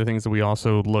think one of the things that we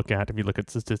also look at, if you look at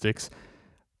statistics,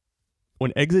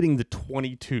 when exiting the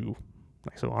 22,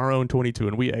 so our own 22,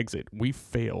 and we exit, we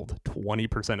failed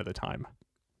 20% of the time,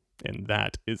 and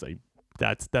that's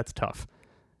tough.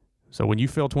 So when you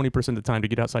fail 20% of the time to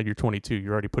get outside your 22,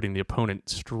 you're already putting the opponent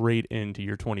straight into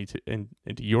your 22,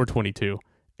 into your 22,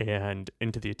 and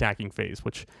into the attacking phase,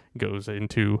 which goes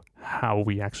into how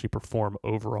we actually perform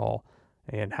overall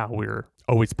and how we're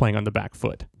always playing on the back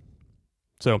foot.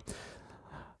 So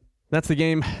that's the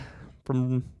game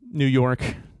from New York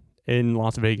in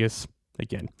Las Vegas.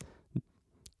 Again,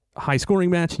 high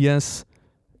scoring match, yes.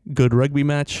 Good rugby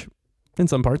match in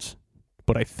some parts,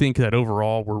 but I think that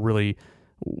overall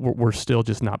we're still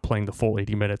just not playing the full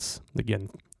 80 minutes. Again,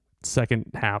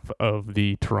 second half of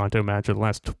the Toronto match, or the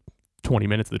last 20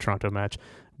 minutes of the Toronto match,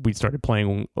 we started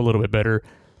playing a little bit better.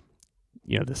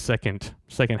 The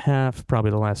second half,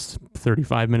 probably the last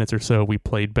 35 minutes or so, we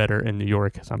played better in New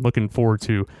York. So I'm looking forward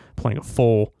to playing a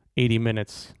full 80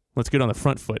 minutes. Let's get on the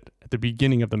front foot at the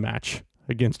beginning of the match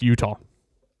against Utah.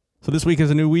 So this week is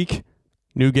a new week,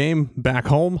 new game, back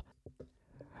home.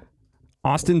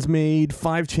 Austin's made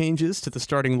 5 changes to the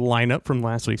starting lineup from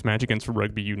last week's match against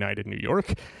Rugby United New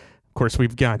York. Of course,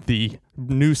 we've got the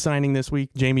new signing this week,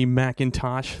 Jamie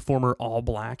McIntosh, former All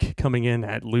Black, coming in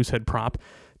at loosehead prop.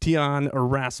 Tion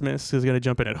Erasmus is going to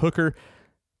jump in at hooker.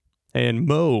 And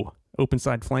Mo, open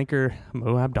side flanker,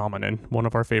 Mo Abdominan, one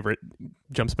of our favorite,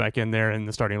 jumps back in there in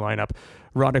the starting lineup.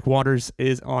 Roderick Waters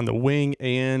is on the wing,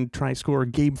 and try scorer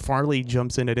Gabe Farley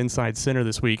jumps in at inside center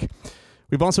this week.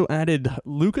 We've also added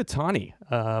Luca Tani,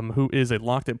 who is a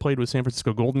lock that played with San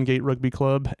Francisco Golden Gate Rugby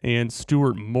Club, and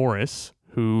Stuart Morris,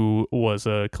 who was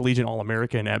a collegiate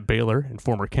All-American at Baylor and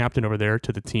former captain over there,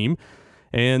 to the team.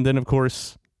 And then, of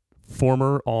course,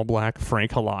 former All-Black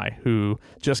Frank Halai, who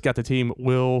just got the team,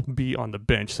 will be on the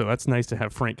bench. So that's nice to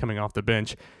have Frank coming off the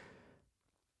bench.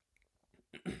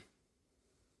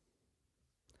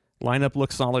 Lineup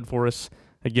looks solid for us.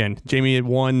 Again, Jamie at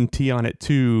 1, Tion at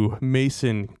 2,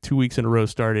 Mason 2 weeks in a row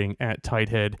starting at tight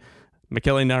head.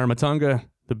 Michele Naramatanga,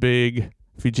 the big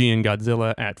Fijian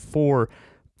Godzilla, at 4.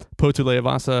 Potu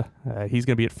Leavasa, he's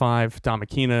going to be at 5. Tom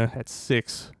Akina at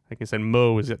 6. Like I said,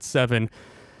 Mo is at 7.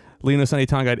 Lino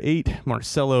Sanitanga at 8.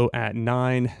 Marcelo at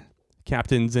 9.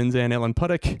 Captain Zinzan Ellen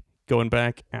Puddock going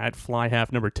back at fly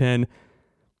half number 10.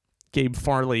 Gabe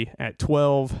Farley at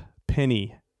 12.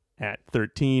 Penny at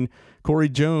 13. Corey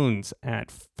Jones at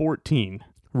 14.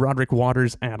 Roderick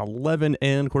Waters at 11.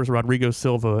 And, of course, Rodrigo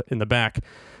Silva in the back.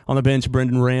 On the bench,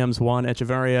 Brendan Rams, Juan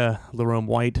Echeverria, Lerome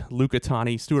White, Luca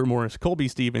Tani, Stuart Morris, Colby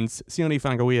Stevens, Sione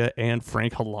Fangoia, and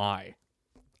Frank Halai.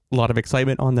 A lot of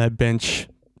excitement on that bench.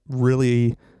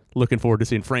 Really looking forward to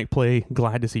seeing Frank play.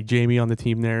 Glad to see Jamie on the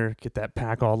team there, get that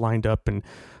pack all lined up, and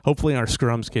hopefully our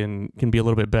scrums can be a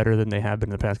little bit better than they have been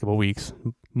in the past couple of weeks.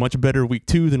 Much better week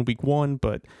 2 than week 1,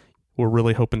 but we're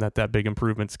really hoping that big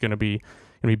improvement's going to be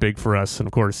big for us. And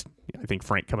of course, I think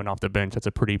Frank coming off the bench, that's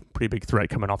a pretty big threat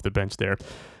coming off the bench there.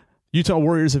 Utah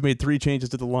Warriors have made 3 changes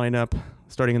to the lineup,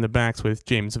 starting in the backs with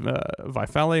James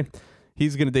Vaifale.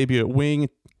 He's going to debut at wing.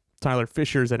 Tyler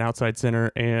Fisher's at outside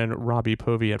center, and Robbie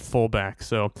Povey at fullback.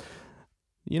 So,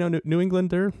 New England,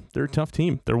 they're a tough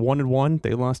team. They're 1-1.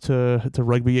 They lost to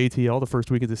Rugby ATL the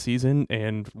first week of the season,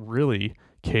 and really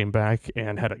came back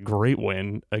and had a great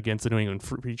win against the New England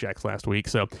Free Jacks last week.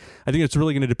 So I think it's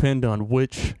really going to depend on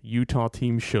which Utah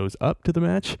team shows up to the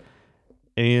match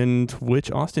and which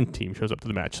Austin team shows up to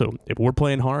the match. So if we're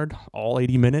playing hard all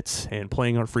 80 minutes and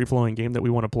playing our free-flowing game that we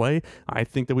want to play, I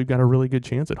think that we've got a really good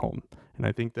chance at home. And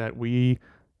I think that we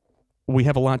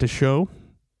have a lot to show.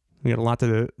 We got a lot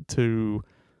to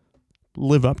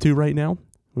live up to right now.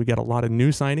 We got a lot of new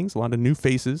signings, a lot of new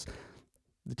faces.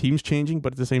 The team's changing,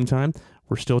 but at the same time,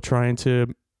 we're still trying to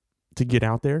get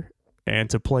out there and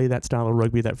to play that style of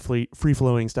rugby, that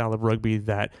free-flowing style of rugby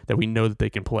that we know that they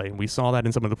can play. And we saw that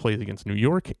in some of the plays against New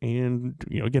York. And,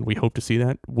 again, we hope to see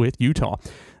that with Utah.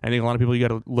 I think a lot of people, you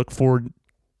got to look forward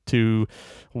to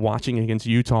watching against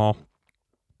Utah.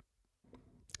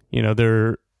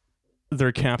 Their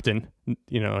captain,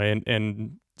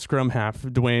 and scrum half,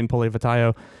 Dwayne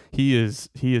Polevatayo, he is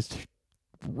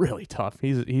really tough.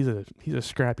 He's a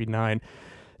scrappy 9.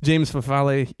 James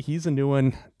Fafale, he's a new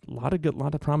one. A lot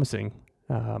of promising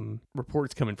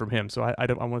reports coming from him. So I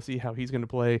want to see how he's going to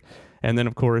play. And then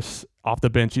of course off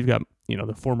the bench you've got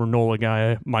the former NOLA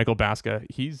guy Michael Baska.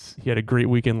 He had a great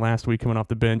weekend last week coming off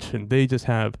the bench, and they just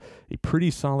have a pretty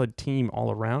solid team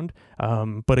all around.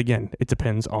 But again, it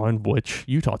depends on which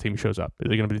Utah team shows up.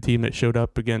 Is it going to be the team that showed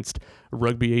up against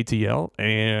Rugby ATL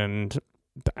and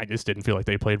I just didn't feel like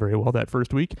they played very well that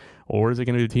first week, or is it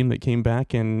going to be the team that came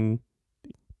back and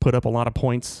put up a lot of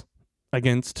points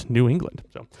against New England?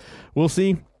 So we'll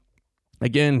see.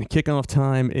 Again, kickoff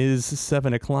time is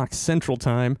 7 o'clock Central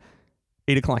Time,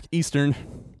 8 o'clock Eastern,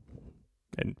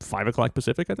 and 5 o'clock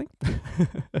Pacific, I think.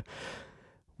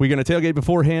 We're going to tailgate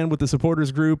beforehand with the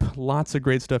supporters group. Lots of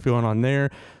great stuff going on there.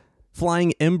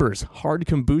 Flying Embers, hard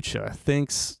kombucha.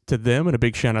 Thanks to them, and a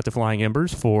big shout out to Flying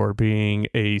Embers for being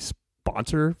a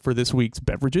sponsor for this week's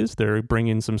beverages. They're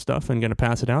bringing some stuff and going to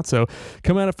pass it out. So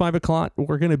come out at 5 o'clock.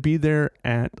 We're going to be there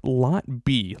at Lot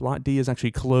B. Lot D is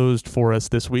actually closed for us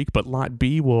this week, but Lot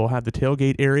B will have the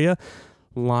tailgate area.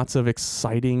 Lots of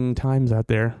exciting times out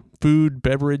there. Food,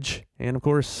 beverage, and of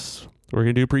course, we're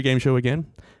going to do a pregame show again.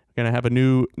 We're going to have a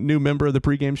new member of the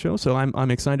pregame show, so I'm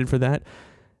excited for that.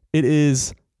 It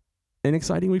is an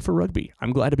exciting week for rugby.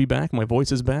 I'm glad to be back. My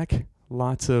voice is back.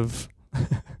 Lots of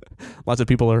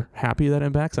people are happy that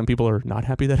I'm back. Some people are not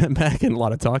happy that I'm back, and a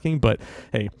lot of talking. But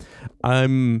hey,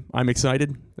 I'm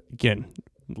excited. Again,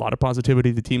 a lot of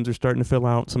positivity. The teams are starting to fill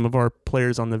out. Some of our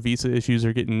players on the visa issues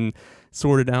are getting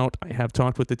sorted out. I have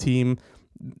talked with the team.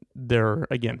 There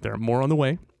are more on the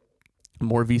way.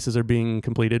 More visas are being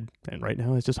completed. And right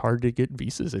now it's just hard to get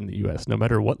visas in the U.S., no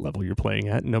matter what level you're playing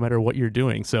at, no matter what you're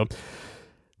doing. So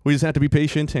we just have to be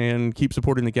patient and keep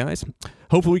supporting the guys.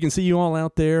 Hopefully we can see you all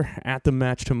out there at the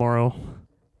match tomorrow.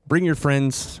 Bring your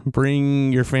friends,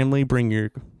 bring your family, bring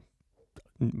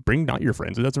not your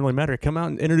friends. It doesn't really matter. Come out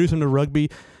and introduce them to rugby.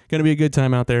 Going to be a good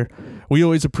time out there. We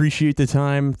always appreciate the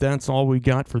time. That's all we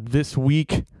got for this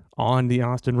week on the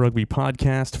Austin Rugby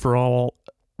Podcast. For all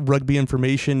rugby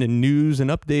information and news and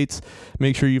updates,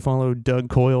 make sure you follow Doug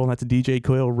Coyle. That's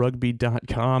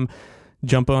djcoylerugby.com.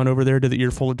 Jump on over there to the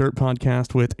Earful of Dirt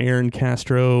podcast with Aaron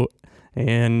Castro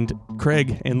and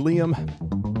Craig and Liam.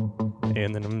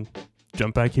 And then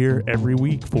jump back here every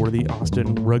week for the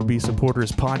Austin Rugby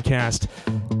Supporters Podcast.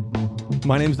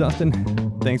 My name's Dustin.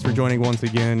 Thanks for joining once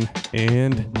again.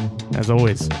 And as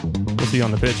always, we'll see you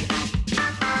on the pitch.